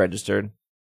not be registered.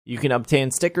 You can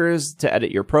obtain stickers to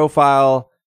edit your profile,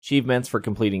 achievements for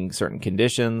completing certain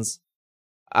conditions.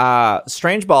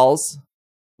 Strange Balls.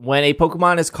 When a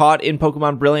Pokemon is caught in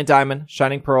Pokemon Brilliant Diamond,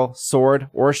 Shining Pearl, Sword,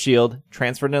 or Shield,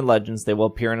 transferred in Legends, they will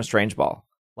appear in a Strange Ball.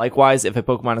 Likewise, if a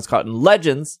Pokemon is caught in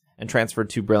Legends and transferred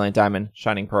to Brilliant Diamond,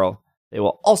 Shining Pearl, they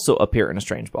will also appear in a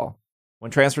Strange Ball. When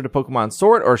transferred to Pokemon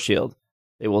Sword or Shield,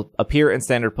 they will appear in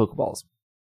standard Pokeballs.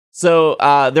 So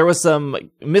there was some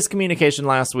miscommunication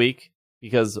last week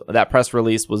because that press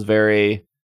release was very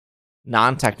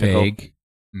non-technical Vague.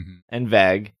 and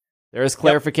vague. There is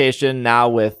clarification now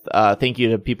with thank you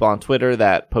to people on Twitter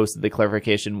that posted the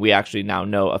clarification. We actually now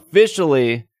know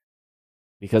officially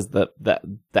because the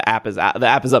app is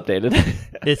updated.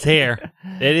 It's here.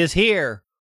 It is here.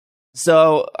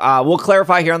 So we'll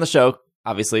clarify here on the show,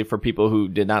 obviously, for people who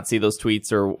did not see those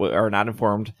tweets or are not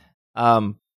informed.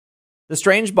 The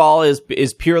Strange Ball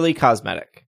is purely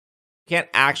cosmetic. You can't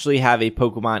actually have a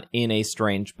Pokemon in a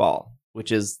Strange Ball,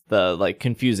 which is the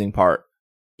confusing part.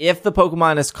 If the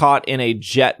Pokemon is caught in a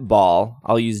Jet Ball,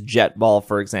 I'll use Jet Ball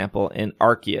for example, in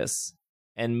Arceus,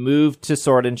 and moved to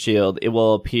Sword and Shield, it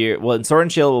will appear. Well, in Sword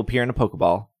and Shield, it will appear in a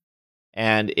Pokeball,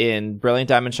 and in Brilliant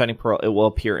Diamond, Shining Pearl, it will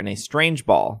appear in a Strange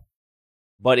Ball.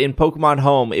 But in Pokemon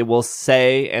Home, it will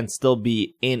say and still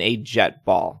be in a Jet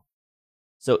Ball.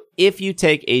 So if you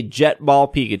take a Jet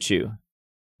Ball Pikachu,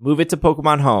 move it to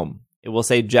Pokemon Home, it will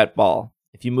say Jet Ball.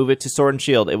 If you move it to Sword and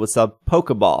Shield, it will say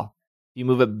Pokeball. If you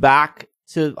move it back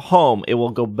to Home, it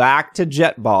will go back to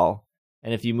Jet Ball.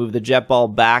 And if you move the Jet Ball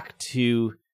back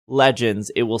to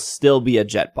Legends, it will still be a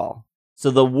Jet Ball.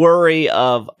 So the worry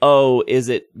of, is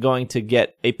it going to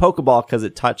get a Pokeball because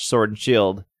it touched Sword and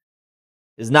Shield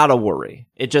is not a worry.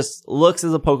 It just looks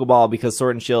as a Pokeball because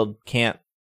Sword and Shield can't.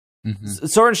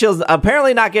 Sword and Shield's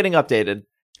apparently not getting updated.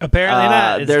 Apparently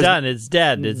not. It's done. It's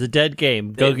dead. It's a dead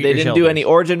game. Go get your They didn't do any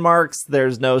origin marks.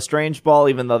 There's no Strange Ball,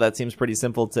 even though that seems pretty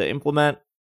simple to implement.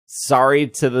 Sorry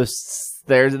to the...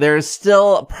 There's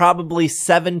still probably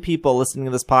 7 people listening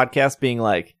to this podcast being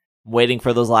like, waiting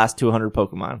for those last 200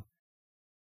 Pokemon.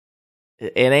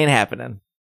 It ain't happening.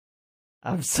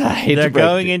 I'm sorry. They're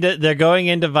going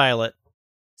into Violet.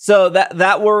 So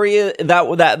that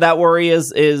worry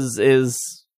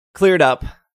is cleared up.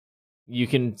 You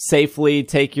can safely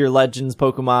take your Legends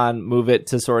Pokemon, move it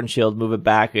to Sword and Shield, move it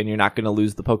back, and you're not going to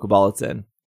lose the Pokeball it's in.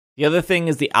 The other thing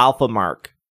is the Alpha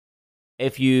Mark.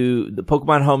 The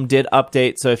Pokemon Home did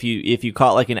update, so if you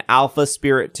caught like an Alpha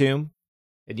Spirit Tomb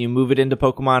and you move it into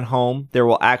Pokemon Home, there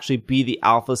will actually be the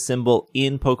Alpha symbol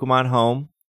in Pokemon Home.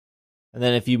 And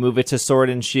then if you move it to Sword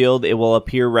and Shield, it will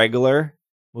appear regular.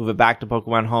 Move it back to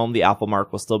Pokemon Home, the Alpha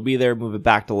Mark will still be there. Move it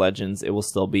back to Legends, it will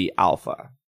still be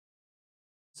Alpha.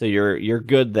 So you're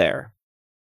good there.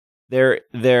 You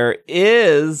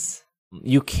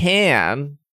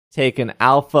can take an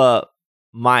Alpha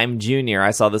Mime Jr.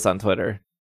 I saw this on Twitter.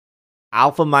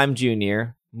 Alpha Mime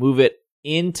Jr., move it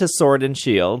into Sword and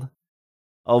Shield,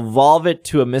 evolve it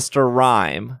to a Mr.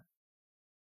 Rhyme,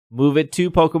 move it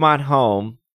to Pokemon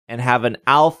Home, and have an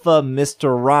Alpha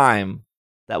Mr. Rhyme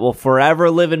that will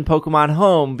forever live in Pokemon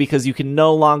Home because you can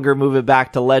no longer move it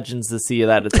back to Legends to see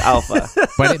that it's Alpha.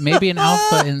 But it may be an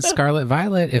Alpha in Scarlet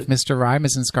Violet if Mr. Rhyme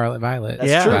is in Scarlet Violet.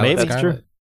 That's true. Maybe that's true.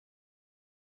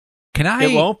 Can I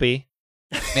It won't be.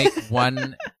 make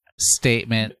one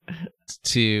statement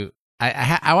to...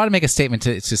 I want to make a statement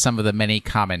to some of the many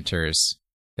commenters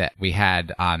that we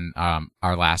had on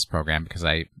our last program because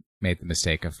I made the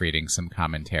mistake of reading some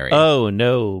commentary. Oh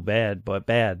no, bad, but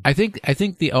bad. I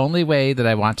think the only way that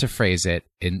I want to phrase it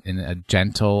in a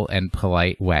gentle and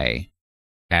polite way,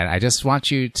 and I just want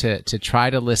you to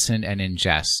try to listen and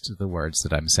ingest the words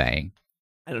that I'm saying.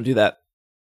 I don't do that.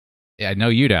 Yeah, I know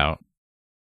you don't.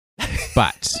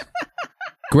 But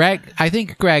I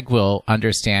think Greg will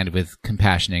understand with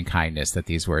compassion and kindness that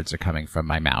these words are coming from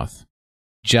my mouth.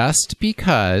 Just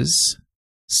because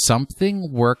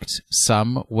something worked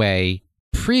some way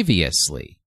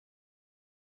previously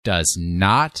does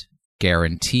not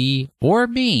guarantee or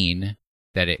mean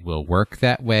that it will work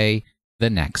that way the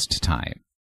next time.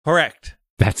 Correct.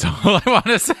 That's all I want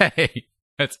to say.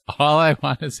 That's all I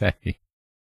want to say.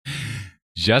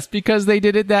 Just because they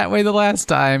did it that way the last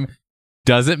time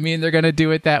doesn't mean they're going to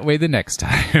do it that way the next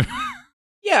time.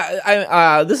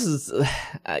 Yeah, this is,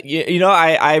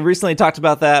 I recently talked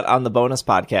about that on the bonus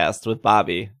podcast with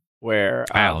Bobby, where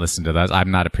I don't listen to those.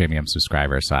 I'm not a premium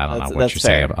subscriber, so I don't know what you're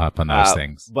saying up on those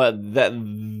things. But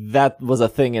that was a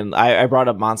thing, and I brought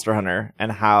up Monster Hunter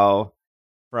and how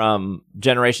from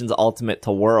Generations Ultimate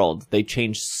to World, they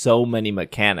changed so many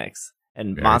mechanics,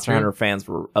 and Very Monster true. Hunter fans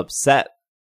were upset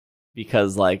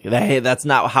because, like, hey, that's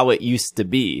not how it used to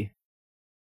be.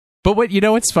 But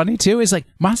what's funny too is like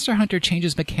Monster Hunter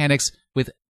changes mechanics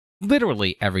with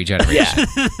literally every generation.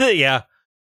 Yeah. Yeah.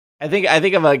 I think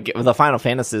of the Final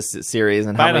Fantasy series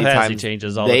and how Final many Fantasy times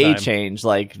changes all the they time. change.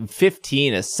 Like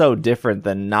 15 is so different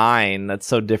than 9. That's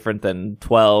so different than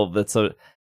 12. That's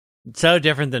So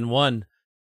different than 1.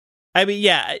 I mean,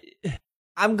 yeah.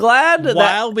 I'm glad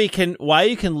While you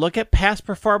can look at past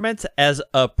performance as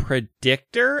a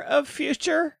predictor of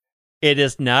future, It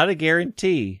is not a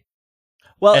guarantee.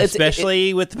 Well,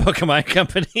 especially with the Pokemon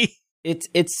Company.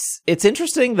 It's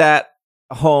interesting that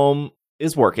Home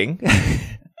is working.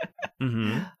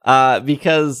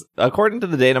 Because according to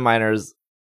the data miners,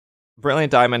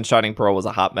 Brilliant Diamond Shining Pearl was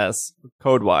a hot mess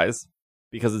code-wise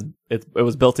because it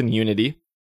was built in Unity.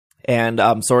 And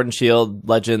Sword and Shield,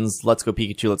 Legends, Let's Go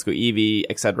Pikachu, Let's Go Eevee,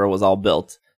 etc. was all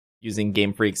built using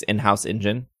Game Freak's in-house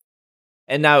engine.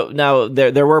 And now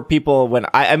there were people when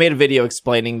I made a video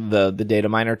explaining the data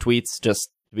miner tweets just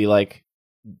to be like,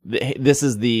 this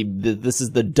is the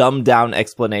dumbed down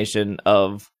explanation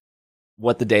of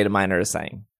what the data miner is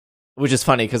saying, which is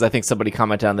funny because I think somebody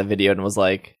commented on the video and was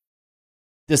like,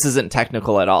 this isn't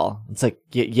technical at all. It's like,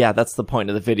 yeah, that's the point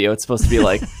of the video. It's supposed to be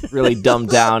like really dumbed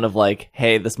down of like,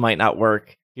 hey, this might not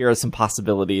work. Here are some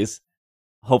possibilities.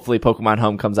 Hopefully Pokemon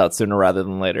Home comes out sooner rather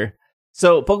than later.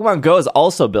 So Pokemon Go is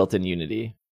also built in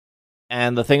Unity.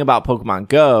 And the thing about Pokemon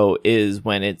Go is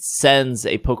when it sends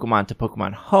a Pokemon to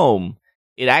Pokemon Home,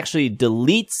 it actually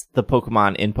deletes the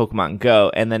Pokemon in Pokemon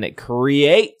Go, and then it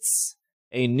creates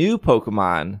a new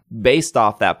Pokemon based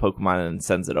off that Pokemon and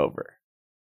sends it over.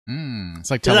 It's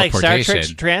like teleportation. Like Star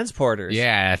Trek transporters.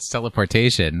 Yeah, it's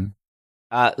teleportation.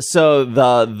 So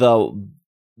the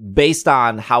based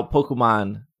on how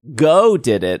Pokemon Go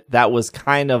did it, that was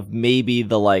kind of maybe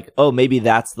the like, oh, maybe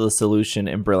that's the solution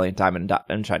in Brilliant Diamond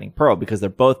and Shining Pearl, because they're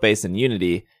both based in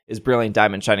Unity. Is Brilliant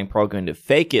Diamond Shining Pearl going to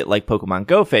fake it like Pokemon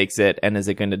Go fakes it? And is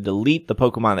it going to delete the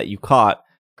Pokemon that you caught,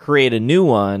 create a new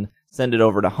one, send it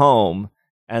over to Home,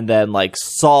 and then like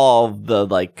solve the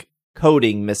like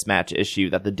coding mismatch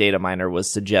issue that the data miner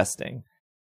was suggesting?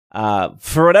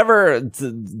 For whatever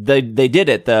they did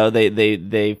it though,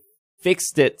 they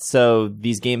fixed it so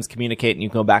these games communicate and you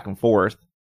can go back and forth.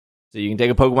 So you can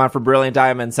take a Pokemon from Brilliant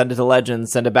Diamond, send it to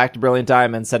Legends, send it back to Brilliant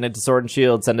Diamond, send it to Sword and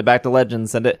Shield, send it back to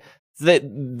Legends, send it. They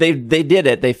did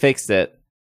it. They fixed it.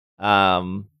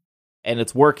 And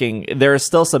it's working. There are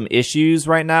still some issues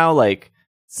right now. Like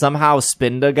somehow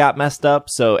Spinda got messed up.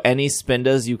 So any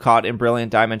Spindas you caught in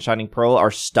Brilliant Diamond Shining Pearl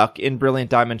are stuck in Brilliant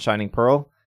Diamond Shining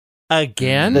Pearl.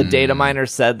 Again? The data miner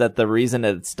said that the reason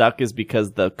it's stuck is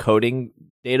because the coding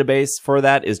database for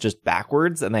that is just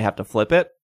backwards and they have to flip it.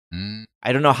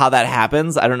 I don't know how that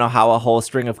happens. I don't know how a whole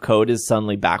string of code is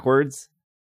suddenly backwards.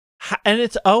 And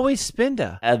it's always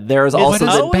Spinda. There's also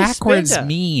what does backwards Spinda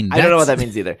mean? I don't know what that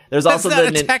means either. There's also not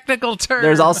a technical term.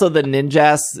 There's also the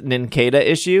Nincada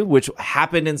issue, which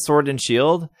happened in Sword and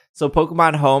Shield. So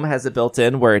Pokemon Home has it built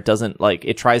in where it doesn't like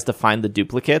it tries to find the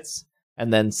duplicates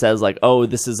and then says like, oh,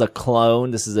 this is a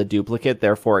clone, this is a duplicate,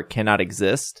 therefore it cannot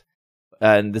exist,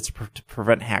 and it's to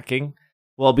prevent hacking.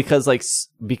 Well, because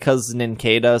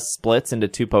Nincada splits into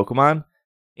two Pokemon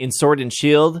in Sword and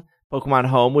Shield, Pokemon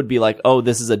Home would be like, oh,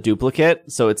 this is a duplicate,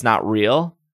 so it's not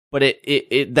real. But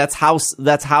that's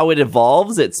how it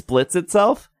evolves. It splits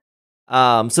itself.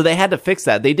 So they had to fix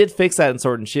that. They did fix that in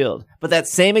Sword and Shield. But that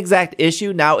same exact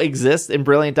issue now exists in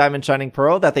Brilliant Diamond Shining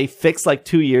Pearl that they fixed like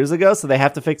 2 years ago, so they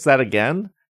have to fix that again.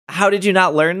 How did you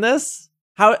not learn this?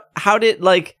 How did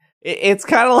like it's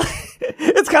kind of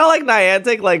like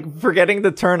Niantic like forgetting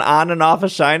to turn on and off a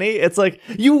shiny. It's like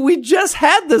we just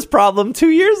had this problem 2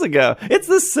 years ago. It's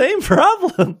the same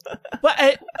problem.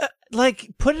 But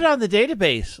like put it on the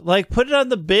database. Like put it on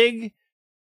the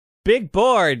big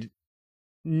board.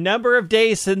 Number of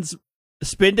days since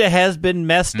Spinda has been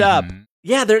messed up.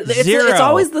 Yeah, it's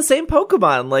always the same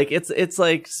Pokemon. Like it's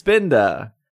like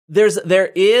Spinda. There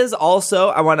is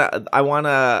also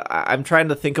I'm trying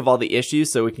to think of all the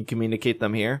issues so we can communicate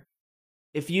them here.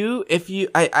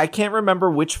 I can't remember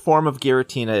which form of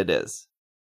Giratina it is,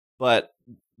 but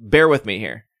bear with me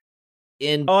here.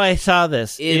 I saw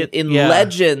this. In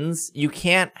Legends, you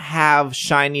can't have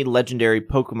shiny legendary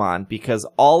Pokemon because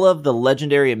all of the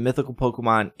legendary and mythical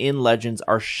Pokemon in Legends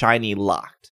are shiny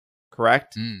locked,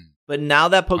 correct? But now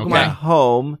that Pokemon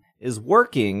Home is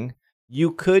working,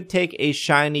 you could take a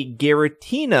shiny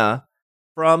Giratina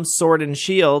from Sword and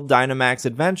Shield, Dynamax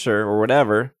Adventure, or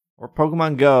whatever, or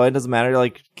Pokemon Go, it doesn't matter,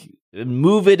 like,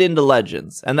 move it into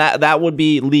Legends, and that would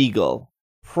be legal.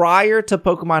 Prior to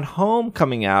Pokemon Home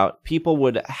coming out, people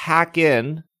would hack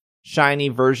in shiny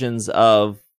versions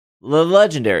of the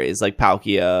legendaries, like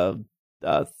Palkia,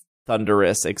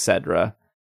 Thundurus, etc.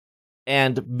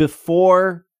 And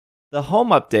before the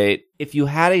Home update, if you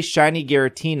had a shiny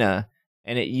Giratina,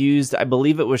 and it used, I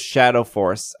believe it was Shadow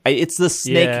Force. It's the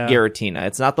snake Giratina.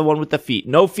 It's not the one with the feet.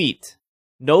 No feet.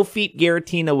 No feet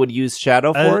Giratina would use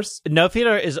Shadow Force. No feet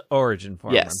is origin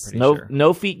form. Yes. I'm pretty sure.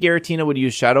 No feet Giratina would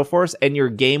use Shadow Force, and your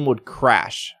game would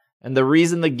crash. And the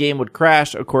reason the game would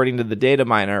crash, according to the data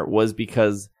miner, was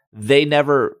because they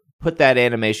never put that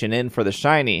animation in for the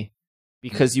shiny.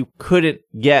 because you couldn't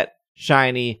get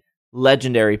shiny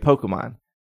legendary Pokemon.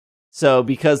 So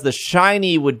because the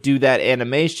shiny would do that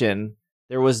animation,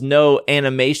 there was no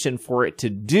animation for it to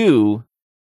do,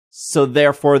 so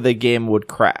therefore the game would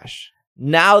crash.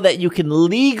 Now that you can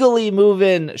legally move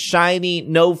in shiny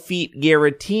no feet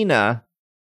Giratina,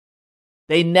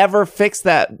 they never fix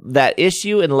that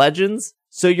issue in Legends,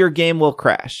 so your game will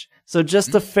crash. So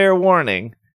just a fair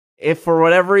warning, if for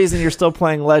whatever reason you're still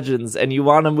playing Legends and you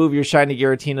want to move your shiny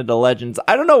Giratina to Legends,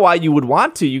 I don't know why you would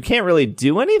want to. You can't really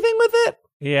do anything with it.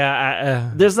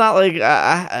 Yeah. There's not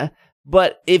like...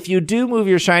 but if you do move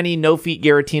your shiny no feet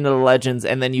Giratina to Legends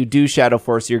and then you do Shadow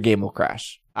Force, your game will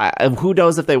crash. Who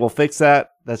knows if they will fix that?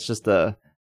 That's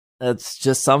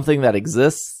just something that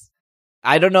exists.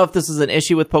 I don't know if this is an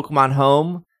issue with Pokemon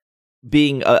Home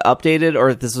being updated, or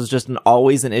if this was just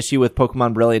always an issue with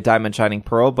Pokemon Brilliant Diamond Shining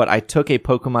Pearl, but I took a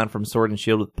Pokemon from Sword and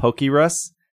Shield with Pokérus,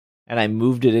 and I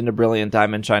moved it into Brilliant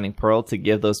Diamond Shining Pearl to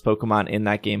give those Pokemon in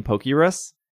that game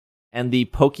Pokérus. And the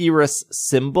Pokérus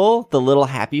symbol, the little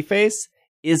happy face,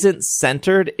 isn't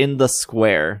centered in the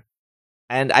square.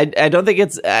 And I don't think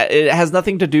it has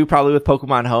nothing to do probably with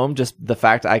Pokemon Home, just the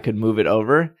fact I could move it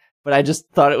over. But I just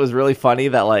thought it was really funny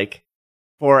that, like,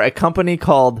 for a company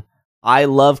called I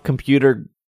Love Computer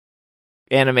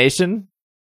Animation,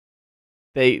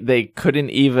 they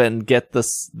couldn't even get the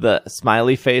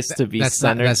smiley face to be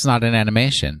centered. That's not an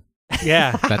animation.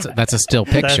 Yeah. That's a still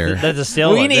picture. That's a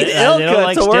still. We need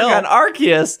Ilka to work on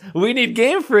Arceus. We need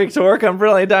Game Freak to work on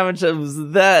Brilliant Diamond.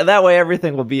 That way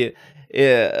everything will be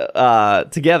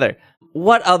together.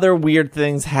 What other weird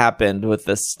things happened with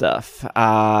this stuff?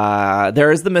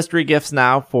 There is the mystery gifts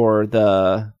now for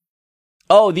the...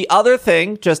 Oh, the other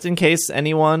thing, just in case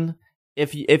anyone...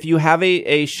 If you have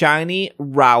a shiny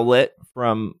Rowlet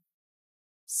from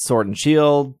Sword and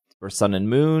Shield, or Sun and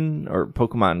Moon, or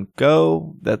Pokemon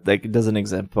Go, that doesn't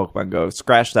exist in Pokemon Go,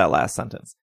 scratch that last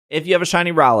sentence. If you have a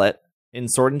shiny Rowlet in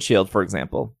Sword and Shield, for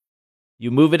example,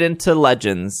 you move it into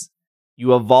Legends,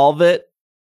 you evolve it,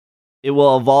 it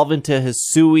will evolve into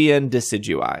Hisuian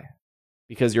Decidueye,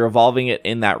 because you're evolving it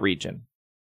in that region.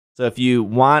 So if you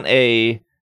want a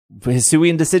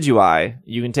Hisuian Decidueye,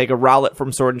 you can take a Rowlet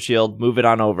from Sword and Shield, move it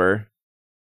on over,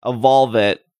 evolve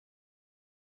it,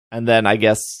 and then I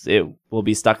guess it will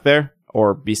be stuck there,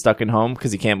 or be stuck in home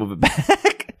because you can't move it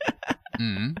back.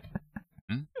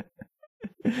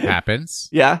 Happens.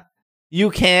 Yeah. You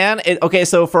can. Okay,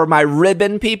 so for my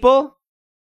ribbon people,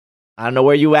 I don't know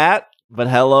where you at, but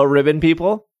hello, ribbon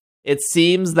people. It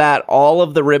seems that all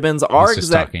of the ribbons are just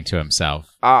talking to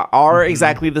himself. Are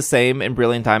exactly the same in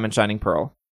Brilliant Diamond Shining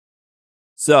Pearl.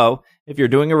 So, if you're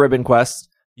doing a ribbon quest,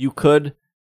 you could,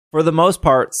 for the most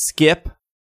part, skip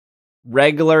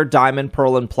regular Diamond,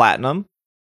 Pearl, and Platinum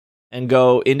and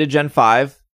go into Gen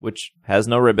 5, which has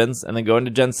no ribbons, and then go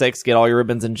into Gen 6, get all your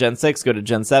ribbons in Gen 6, go to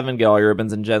Gen 7, get all your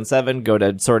ribbons in Gen 7, go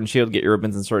to Sword and Shield, get your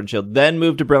ribbons in Sword and Shield, then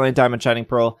move to Brilliant Diamond Shining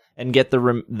Pearl and get the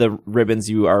ribbons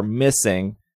you are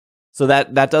missing. So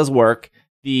that does work.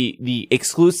 The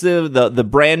exclusive, the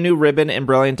brand new ribbon in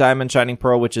Brilliant Diamond Shining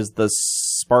Pearl, which is the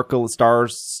star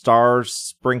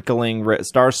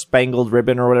spangled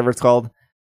ribbon, or whatever it's called.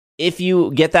 If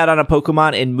you get that on a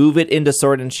Pokemon and move it into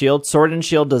Sword and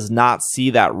Shield does not see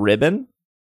that ribbon,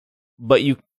 but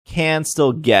you can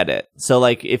still get it. So,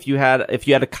 like, if you had a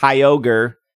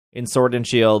Kyogre in Sword and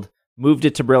Shield, moved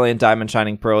it to Brilliant Diamond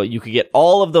Shining Pearl, you could get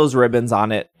all of those ribbons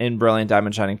on it in Brilliant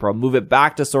Diamond Shining Pearl. Move it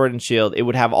back to Sword and Shield, it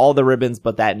would have all the ribbons,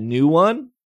 but that new one.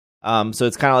 So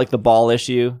it's kind of like the ball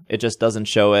issue. It just doesn't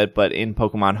show it, but in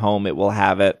Pokemon Home, it will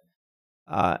have it.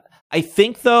 I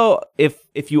think, though,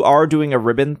 if you are doing a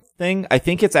ribbon thing, I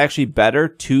think it's actually better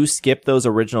to skip those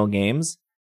original games,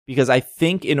 because I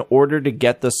think in order to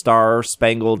get the Star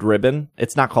Spangled Ribbon,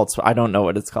 it's not called, I don't know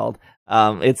what it's called.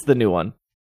 It's the new one.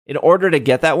 In order to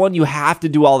get that one, you have to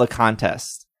do all the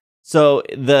contests. So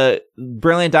the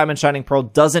Brilliant Diamond Shining Pearl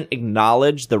doesn't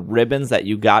acknowledge the ribbons that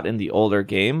you got in the older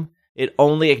game. It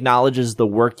only acknowledges the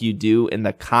work you do in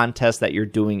the contest that you're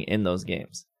doing in those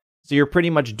games. So you're pretty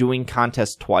much doing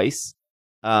contests twice.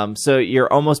 So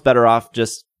you're almost better off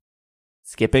just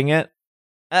skipping it.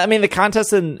 I mean, the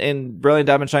contests in Brilliant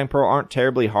Diamond Shining Pearl aren't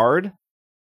terribly hard.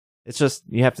 It's just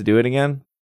you have to do it again.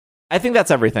 I think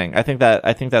that's everything. I think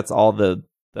that's all the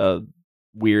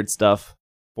weird stuff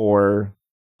for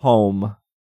Home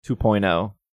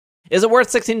 2.0. Is it worth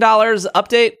 $16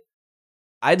 update?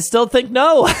 I'd still think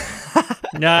no.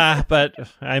 Nah, but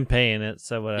I'm paying it,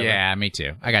 so whatever. Yeah, me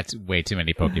too. I got way too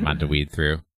many Pokemon to weed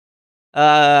through.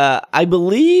 I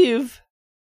believe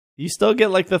you still get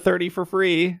like the 30 for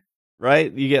free,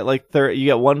 right? You get like you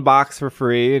get one box for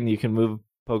free, and you can move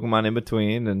Pokemon in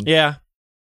between. And yeah,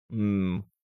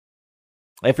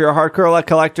 If you're a hardcore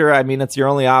collector, I mean, it's your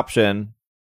only option.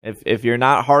 If you're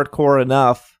not hardcore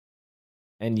enough,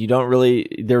 and you don't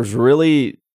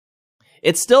really,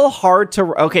 it's still hard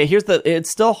to. Okay, it's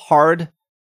still hard.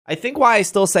 I think why I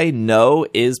still say no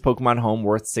is Pokemon Home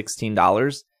worth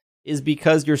 $16 is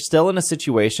because you're still in a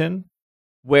situation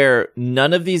where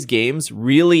none of these games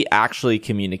really actually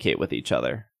communicate with each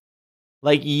other.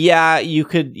 Like, yeah, you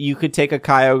could take a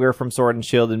Kyogre from Sword and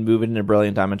Shield and move it into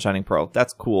Brilliant Diamond Shining Pearl.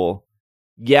 That's cool.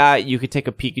 Yeah, you could take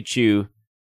a Pikachu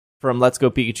from Let's Go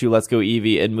Pikachu, Let's Go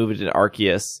Eevee and move it into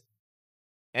Arceus.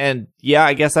 And yeah,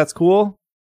 I guess that's cool.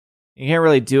 You can't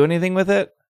really do anything with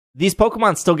it. These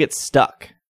Pokemon still get stuck.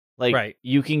 Like, right.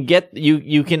 You can't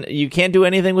do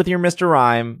anything with your Mr.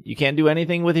 Rhyme. You can't do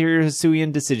anything with your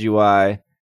Hisuian Decidueye.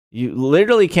 You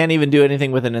literally can't even do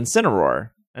anything with an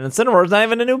Incineroar. And Incineroar's not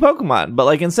even a new Pokemon, but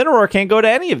like Incineroar can't go to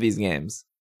any of these games.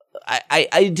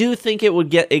 I do think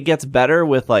it gets better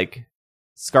with like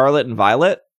Scarlet and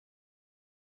Violet.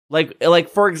 Like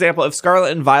for example, if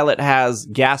Scarlet and Violet has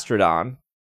Gastrodon,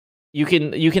 you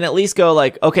can at least go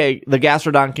like, okay, the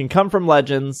Gastrodon can come from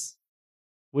Legends,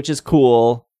 which is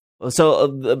cool.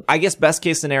 So I guess best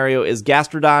case scenario is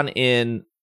Gastrodon in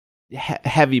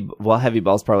Heavy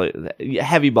Ball's probably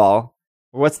Heavy Ball.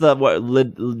 What's the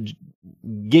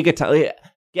Gigaton?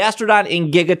 Gastrodon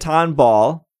in Gigaton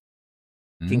Ball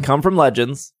can come from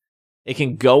Legends. It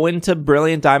can go into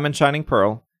Brilliant Diamond Shining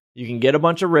Pearl. You can get a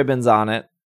bunch of ribbons on it.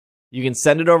 You can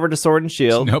send it over to Sword and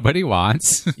Shield. Nobody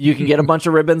wants. You can get a bunch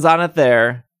of ribbons on it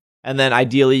there. And then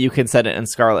ideally you can send it in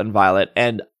Scarlet and Violet.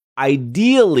 And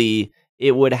ideally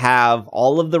it would have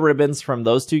all of the ribbons from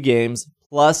those two games.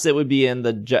 Plus it would be in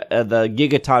the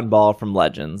Gigaton Ball from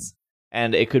Legends.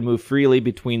 And it could move freely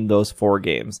between those 4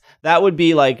 games. That would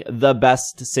be like the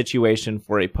best situation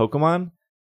for a Pokemon.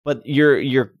 But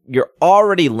you're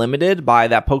already limited by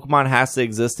that Pokemon has to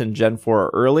exist in Gen 4 or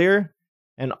earlier.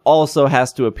 And also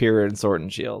has to appear in Sword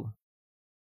and Shield.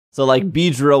 So like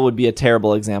Beedrill would be a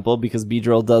terrible example because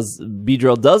Beedrill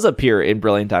does appear in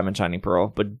Brilliant Diamond Shining Pearl,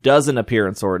 but doesn't appear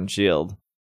in Sword and Shield.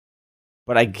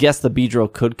 But I guess the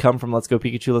Beedrill could come from Let's Go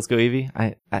Pikachu, Let's Go Eevee.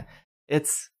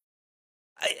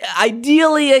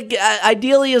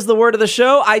 Ideally is the word of the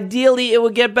show. Ideally, it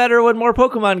would get better when more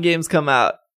Pokemon games come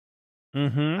out.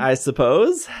 I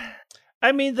suppose.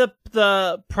 I mean,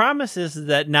 the promise is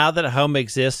that now that Home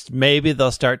exists, maybe they'll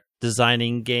start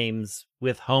designing games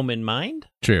with Home in mind.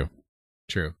 True.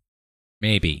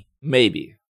 Maybe.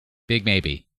 Big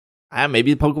maybe.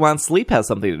 Maybe Pokemon Sleep has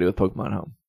something to do with Pokemon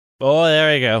Home. Oh,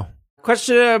 there you go.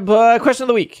 Question of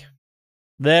the week.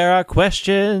 There are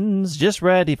questions just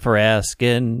ready for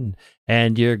asking,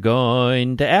 and you're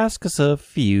going to ask us a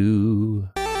few.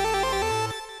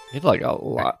 You have like a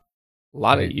lot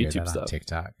of YouTube stuff.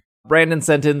 TikTok. Brandon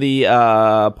sent in the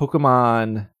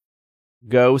Pokemon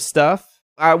Go stuff.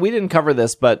 We didn't cover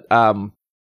this, but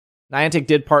Niantic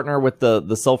did partner with the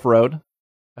Silph Road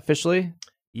officially.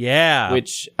 Yeah.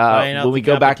 Which when we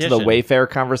go back to the Wayfair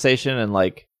conversation and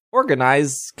like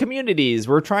organize communities,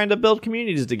 we're trying to build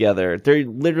communities together. They're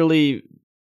literally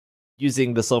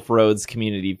using the Silph Road's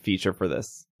community feature for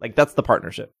this. Like that's the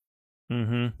partnership.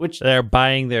 Which they're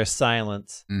buying their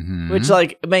silence. Which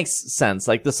like makes sense.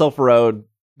 Like the Silph Road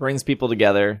brings people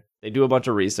together. They do a bunch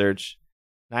of research.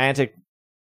 Niantic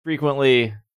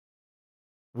frequently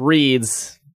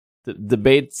reads,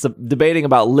 debating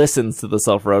about listens to the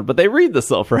Silph Road, but they read the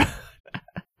Silph Road.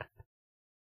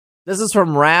 This is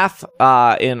from Raph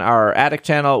in our Attic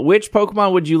channel. Which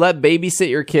Pokemon would you let babysit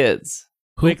your kids?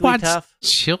 Wigglytuff.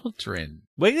 Children.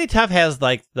 Wigglytuff has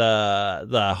like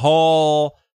the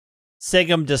whole sing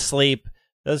them to sleep.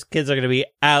 Those kids are going to be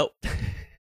out.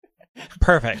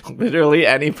 Perfect. Literally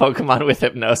any Pokemon with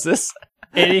hypnosis.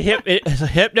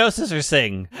 Hypnosis or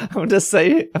sing. I'm gonna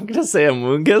say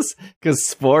Amoonguss because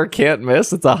Spore can't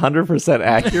miss. It's 100%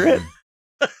 accurate.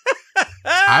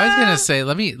 I was gonna say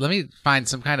let me find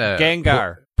some kind of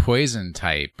Gengar poison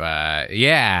type.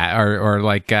 Or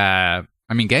like I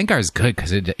mean Gengar is good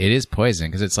because it is poison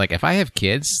because it's like if I have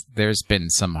kids, there's been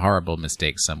some horrible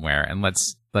mistake somewhere, and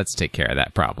let's take care of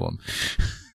that problem.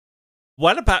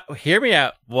 Hear me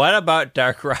out. What about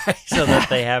Darkrai so that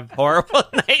they have horrible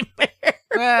nightmares?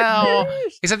 Well,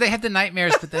 except they have the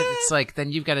nightmares, but then it's like,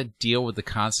 then you've got to deal with the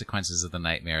consequences of the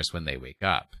nightmares when they wake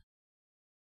up.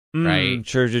 Right?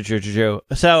 True.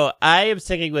 So I am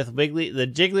sticking with the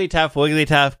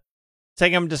Wigglytuff,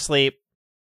 sing them to sleep.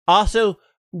 Also,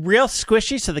 real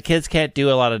squishy so the kids can't do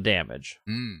a lot of damage.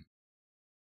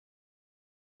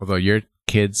 Although your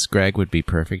kids, Greg, would be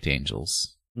perfect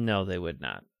angels. No, they would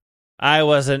not. I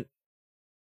wasn't.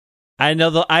 I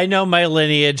know my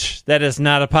lineage. That is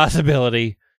not a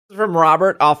possibility. From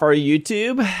Robert off our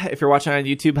YouTube. If you're watching on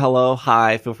YouTube, hello,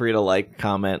 hi. Feel free to like,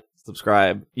 comment,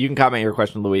 subscribe. You can comment your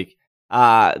question of the week.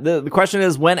 The question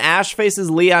is, when Ash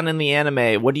faces Leon in the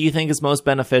anime, what do you think is most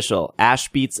beneficial? Ash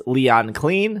beats Leon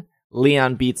clean,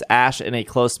 Leon beats Ash in a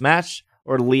close match,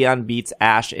 or Leon beats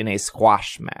Ash in a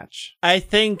squash match? I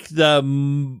think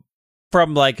from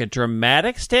like a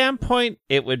dramatic standpoint,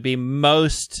 it would be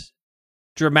most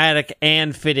dramatic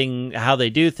and fitting how they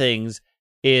do things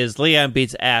is Leon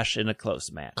beats Ash in a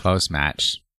close match. Close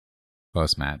match.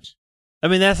 I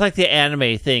mean, that's like the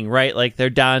anime thing, right? Like, they're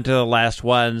down to the last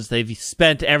ones. They've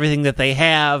spent everything that they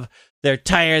have. They're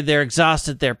tired. They're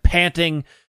exhausted. They're panting.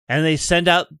 And they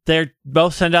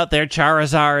both send out their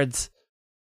Charizards.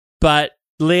 But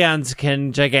Leon's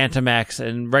can Gigantamax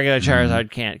and regular Charizard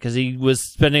can't, because he was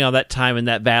spending all that time in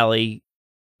that valley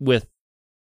with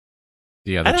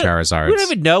the other Charizards. We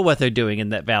don't even know what they're doing in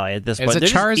that valley at this point.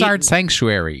 It's a Charizard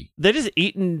sanctuary. They're just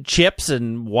eating chips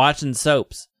and watching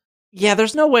soaps. Yeah,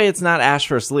 there's no way it's not Ash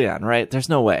versus Leon, right? There's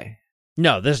no way.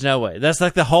 No, there's no way. That's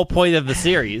like the whole point of the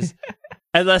series.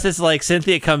 Unless it's like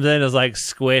Cynthia comes in as like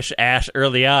squish Ash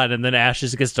early on, and then Ash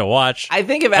just gets to watch. I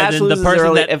think if Ash loses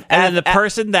early...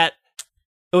 person that...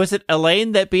 Was it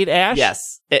Elaine that beat Ash?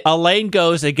 Yes. Elaine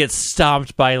goes and gets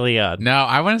stomped by Leon. No,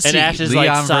 I want to see Ash is, Leon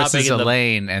like, versus sobbing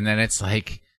Elaine, and then it's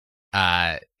like,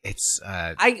 I could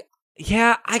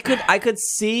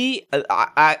see.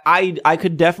 I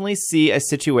could definitely see a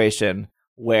situation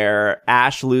where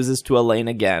Ash loses to Elaine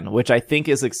again, which I think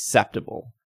is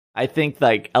acceptable. I think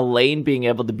like Elaine being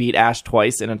able to beat Ash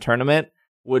twice in a tournament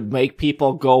would make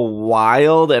people go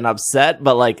wild and upset,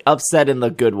 but like upset in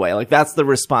the good way. Like, that's the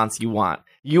response you want.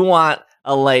 You want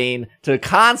Elaine to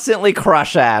constantly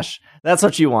crush Ash. That's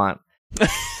what you want. But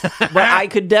I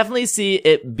could definitely see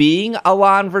it being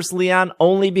Alon versus Leon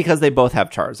only because they both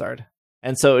have Charizard.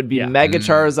 And so it would be Mega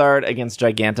Charizard against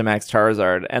Gigantamax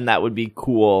Charizard, and that would be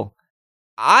cool.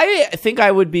 I think I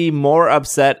would be more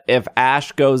upset if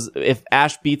Ash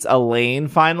beats Elaine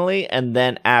finally, and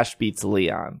then Ash beats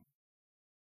Leon.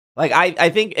 Like, I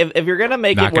think if you're gonna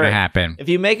make not gonna happen. If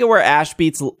you make it where Ash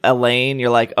beats Elaine, you're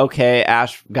like, okay,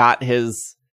 Ash got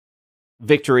his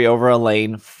victory over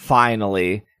Elaine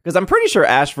finally. Because I'm pretty sure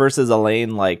Ash versus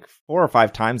Elaine like 4 or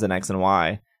 5 times in X and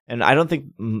Y. And I don't think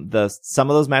some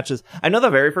of those matches... I know the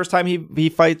very first time he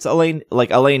fights Elaine, like,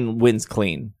 Elaine wins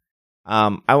clean.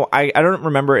 I don't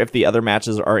remember if the other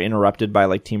matches are interrupted by,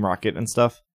 like, Team Rocket and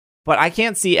stuff. But I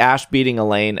can't see Ash beating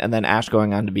Elaine and then Ash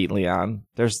going on to beat Leon.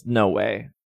 There's no way.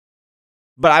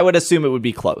 But I would assume it would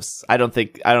be close. I don't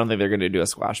think they're going to do a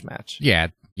squash match. Yeah,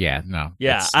 no.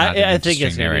 Yeah, it's not I think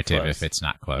it's narrative close. if it's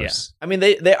not close. Yeah. I mean,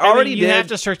 they already you have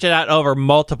to search it out over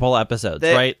multiple episodes,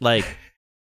 right? Like,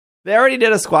 they already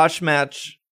did a squash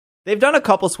match. They've done a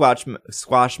couple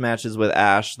squash matches with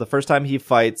Ash. The first time he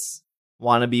fights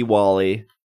Wannabe Wally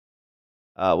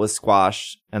was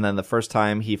squash, and then the first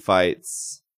time he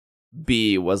fights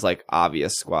B was like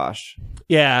obvious squash.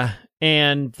 Yeah,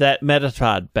 and that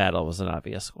Metapod battle was an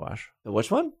obvious squash. Which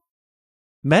one?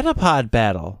 Metapod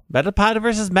battle. Metapod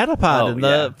versus Metapod in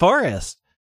the forest.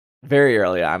 Very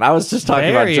early on. I was just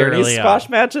talking about Journey squash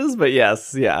matches, but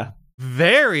yes, yeah.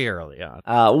 Very early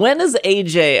on. When is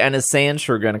AJ and his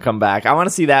Sandshrew going to come back? I want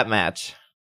to see that match.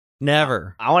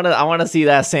 Never. I want to see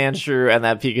that Sandshrew and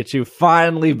that Pikachu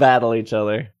finally battle each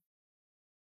other.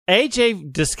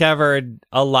 AJ discovered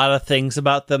a lot of things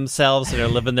about themselves and are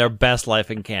living their best life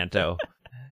in Kanto.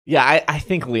 Yeah, I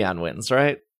think Leon wins,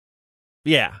 right?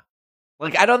 Yeah.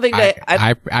 Like, I don't think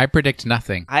I predict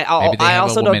nothing. Maybe they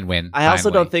have a woman win. I also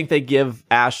don't think they give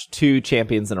Ash 2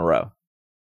 champions in a row.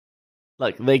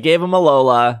 Like, they gave him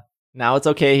Alola. Now it's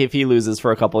okay if he loses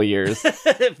for a couple years.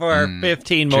 For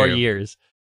 15 more years.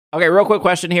 Okay, real quick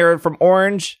question here from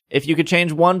Orange. If you could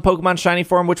change one Pokemon shiny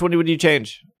form, which one would you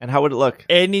change? And how would it look?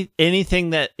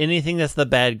 Anything that's the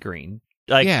bad green.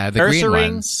 Like, yeah, the green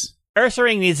ones.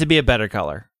 Ursaring needs to be a better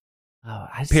color. Oh,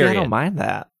 I don't mind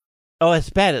that. Oh,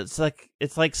 it's bad. It's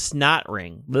like Snot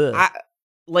Ring.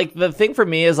 Like, the thing for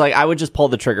me is, like, I would just pull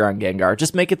the trigger on Gengar.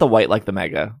 Just make it the white like the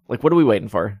Mega. Like, what are we waiting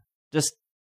for? Just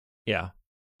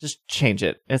change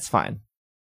it. It's fine.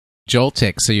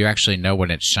 Joltik, so you actually know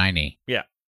when it's shiny. Yeah.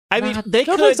 I mean, they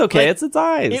could. Joltik's okay. It's its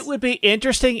eyes. It would be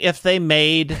interesting if they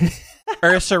made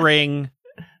Ursaring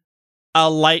a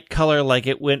light color, like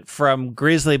it went from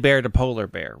grizzly bear to polar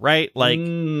bear, right? Like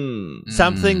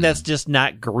something that's just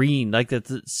not green, like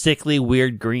that's sickly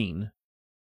weird green.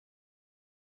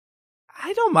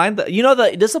 I don't mind that. You know,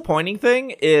 the disappointing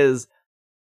thing is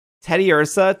Teddy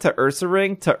Ursa to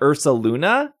Ursaring to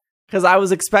Ursaluna, because I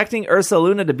was expecting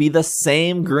Ursaluna to be the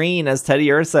same green as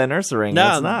Teddy Ursa and Ursaring.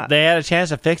 No, it's not. They had a chance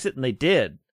to fix it, and they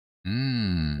did.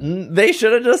 They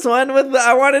should have just went with,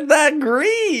 I wanted that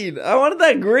green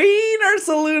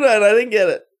Ursaluna, and I didn't get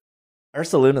it.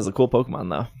 Ursaluna is a cool Pokemon,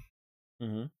 though.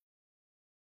 Mm-hmm.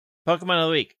 Pokemon of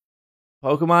the week.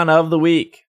 Pokemon of the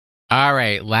week. All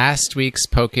right, last week's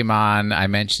Pokemon, I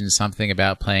mentioned something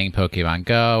about playing Pokemon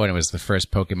Go, and it was the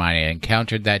first Pokemon I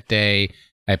encountered that day.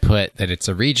 I put that it's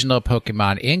a regional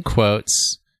Pokemon in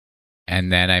quotes,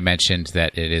 and then I mentioned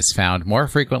that it is found more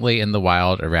frequently in the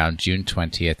wild around June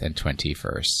 20th and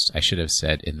 21st. I should have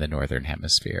said in the Northern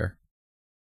Hemisphere.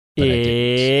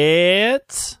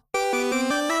 It's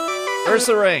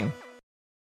Ursaring.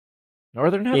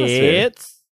 Northern Hemisphere.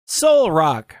 It's Soul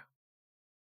Rock.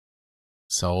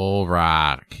 Soul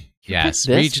Rock. Yes,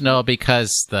 regional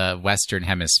because the Western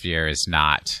Hemisphere is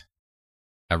not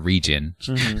a region.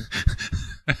 Mm-hmm.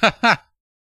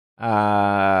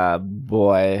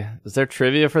 Boy. Is there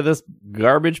trivia for this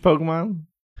garbage Pokemon?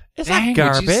 It's Dang, not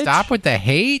garbage. would you stop with the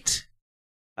hate?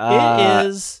 It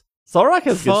is Solrock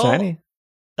has good full shiny.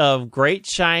 of great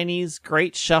shinies,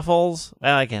 great shuffles.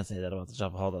 Well, I can't say that about the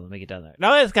shuffle. Hold on, let me get down there.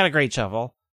 No, it's got a great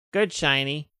shuffle. Good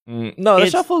shiny. No, the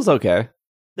shuffle is okay.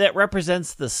 That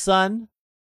represents the sun.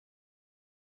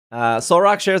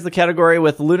 Solrock shares the category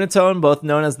with Lunatone, both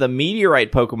known as the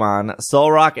Meteorite Pokemon.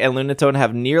 Solrock and Lunatone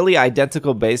have nearly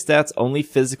identical base stats, only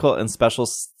physical and special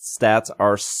stats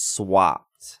are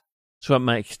swapped. That's what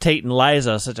makes Tate and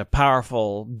Liza such a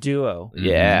powerful duo.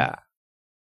 Yeah.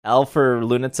 L for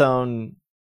Lunatone,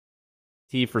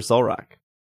 T for Solrock.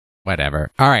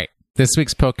 Whatever. All right, this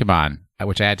week's Pokemon,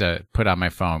 which I had to put on my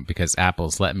phone because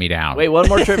Apple's letting me down. Wait, one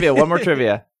more trivia.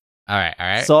 All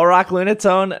right. Solrock,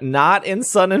 Lunatone, not in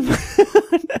Sun and Moon.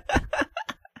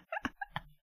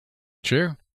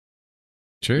 True.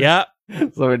 Yeah.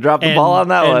 So we dropped the ball on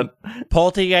that one.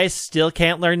 Poltegeist still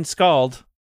can't learn Scald.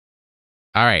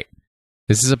 All right.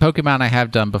 This is a Pokemon I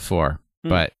have done before,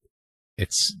 but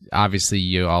it's obviously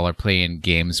you all are playing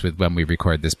games with when we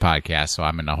record this podcast, so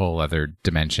I'm in a whole other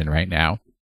dimension right now.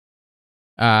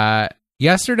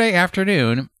 Yesterday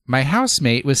afternoon, my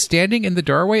housemate was standing in the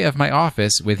doorway of my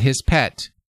office with his pet.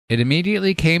 It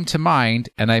immediately came to mind,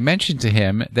 and I mentioned to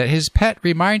him that his pet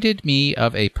reminded me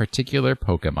of a particular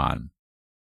Pokemon.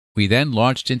 We then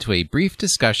launched into a brief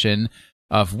discussion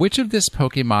of which of this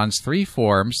Pokemon's 3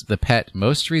 forms the pet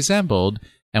most resembled,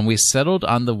 and we settled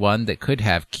on the one that could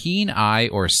have Keen Eye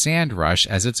or Sand Rush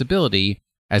as its ability,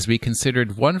 as we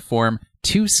considered one form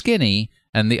too skinny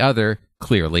and the other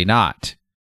clearly not.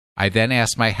 I then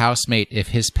asked my housemate if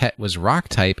his pet was rock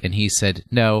type, and he said,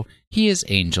 no, he is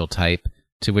angel type,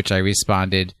 to which I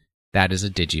responded, that is a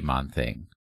Digimon thing.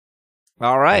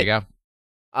 All right. There you go.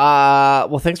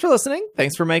 Well, thanks for listening.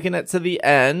 Thanks for making it to the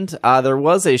end. There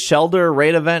was a Shelder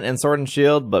raid event in Sword and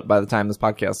Shield, but by the time this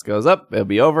podcast goes up, it'll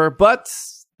be over. But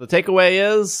the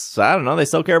takeaway is, I don't know, they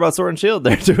still care about Sword and Shield.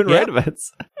 They're doing raid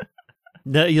events.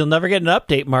 No, you'll never get an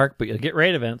update, Mark, but you'll get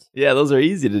raid events. Yeah, those are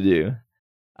easy to do.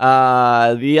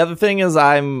 The other thing is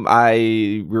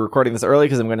we're recording this early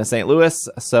because I'm going to St. Louis,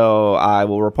 so I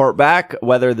will report back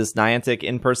whether this Niantic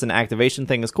in-person activation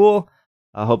thing is cool.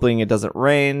 Hoping it doesn't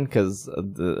rain, because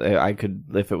I could,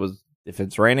 if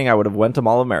it's raining, I would have went to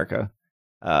Mall of America.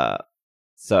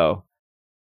 So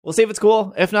we'll see if it's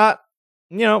cool. If not,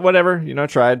 whatever,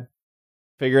 tried.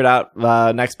 Figure it out.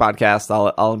 Next podcast,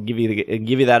 I'll give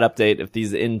you that update if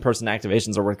these in-person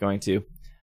activations are worth going to.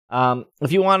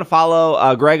 If you want to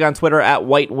follow Greg on Twitter at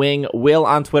White Wing, Will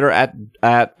on Twitter at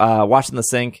Watching the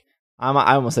Sink.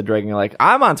 I almost said Dragging a Lake.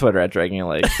 I'm on Twitter at Dragging a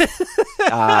Lake. You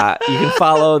can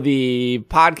follow the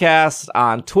podcast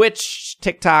on Twitch,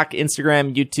 TikTok,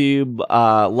 Instagram, YouTube.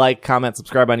 Like, comment,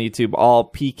 subscribe on YouTube.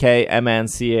 All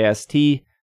PKMNCAST.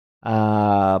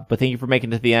 But thank you for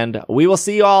making it to the end. We will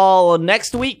see you all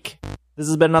next week. This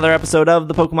has been another episode of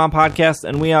the Pokemon Podcast,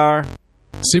 and we are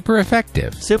super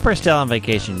effective. Super still on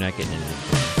vacation, not getting into it.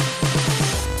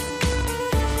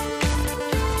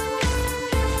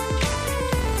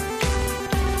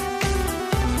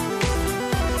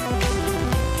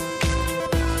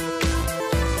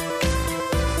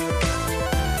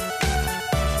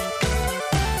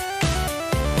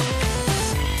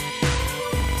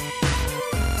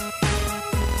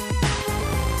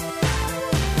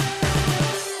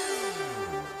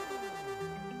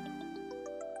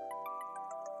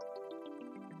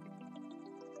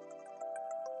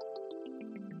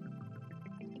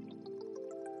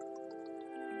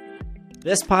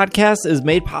 This podcast is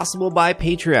made possible by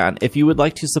Patreon. If you would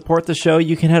like to support the show,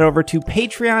 you can head over to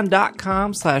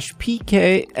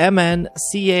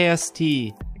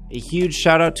patreon.com/PKMNCAST. A huge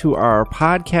shout out to our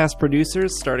podcast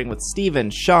producers, starting with Steven,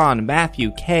 Sean,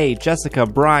 Matthew, Kay, Jessica,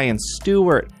 Brian,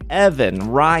 Stuart,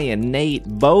 Evan, Ryan, Nate,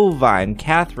 Bovine,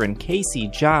 Catherine, Casey,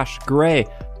 Josh, Gray,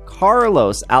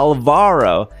 Carlos,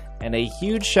 Alvaro, and a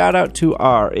huge shout out to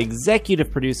our executive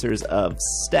producers of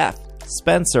Steph,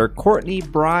 Spencer, Courtney,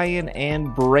 Brian,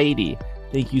 and Brady.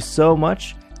 Thank you so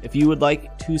much. If you would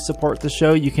like to support the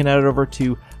show, you can head over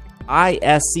to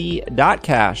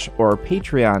isc.cash or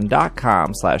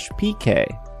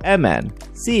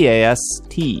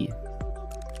patreon.com/PKMNCAST.